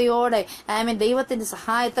പരിപൂർണതയോടെ ആമേൻ ദൈവത്തിന്റെ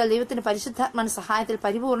സഹായത്താൽ, ദൈവത്തിന്റെ പരിശുദ്ധാത്മാവിന്റെ സഹായത്തിൽ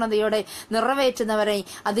പരിപൂർണതയോടെ നിറവേറ്റുന്നവരെ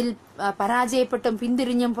അതിൽ പരാജയപ്പെട്ടും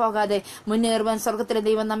പിന്തിരിഞ്ഞും പോകാതെ മുന്നേറുവാൻ സ്വർഗത്തിലെ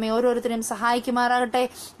ദൈവം നമ്മെ ഓരോരുത്തരെയും സഹായിക്കുമാറാകട്ടെ.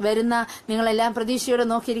 വരുന്ന നിങ്ങളെല്ലാം എല്ലാം പ്രതീക്ഷയോടെ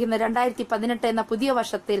നോക്കിയിരിക്കുന്ന 2018 എന്ന പുതിയ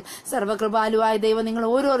വർഷത്തിൽ സർവകൃപാലുവായ ദൈവം നിങ്ങൾ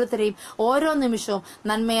ഓരോരുത്തരെയും ഓരോ നിമിഷവും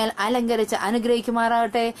നന്മയാൽ അലങ്കരിച്ച്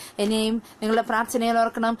അനുഗ്രഹിക്കുമാറാകട്ടെ. എന്നെയും നിങ്ങളുടെ പ്രാർത്ഥനയിൽ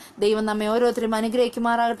ഓർക്കണം. ദൈവം നമ്മെ ഓരോരുത്തരും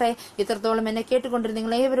അനുഗ്രഹിക്കുമാറാകട്ടെ. ഇത്രത്തോളം എന്നെ കേട്ടുകൊണ്ടിരുന്ന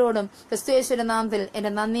നിങ്ങൾ ഏവരോടും ക്രിസ്തുയേശുവിന്റെ നാമത്തിൽ എന്റെ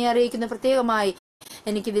നന്ദി അറിയിക്കുന്ന പ്രത്യേകമായി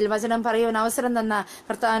എനിക്കിതിൽ വചനം പറയുവാൻ അവസരം തന്ന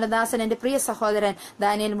കർത്താവിന്റെ ദാസൻ എന്റെ പ്രിയ സഹോദരൻ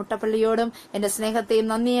ദാനിയേൽ മുട്ടപ്പള്ളിയോടും എന്റെ സ്നേഹത്തെയും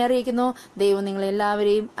നന്ദി അറിയിക്കുന്നു. ദൈവം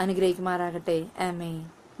നിങ്ങളെല്ലാവരെയും അനുഗ്രഹിക്കുമാറാകട്ടെ. ആമേൻ.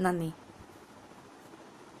 നന്ദി.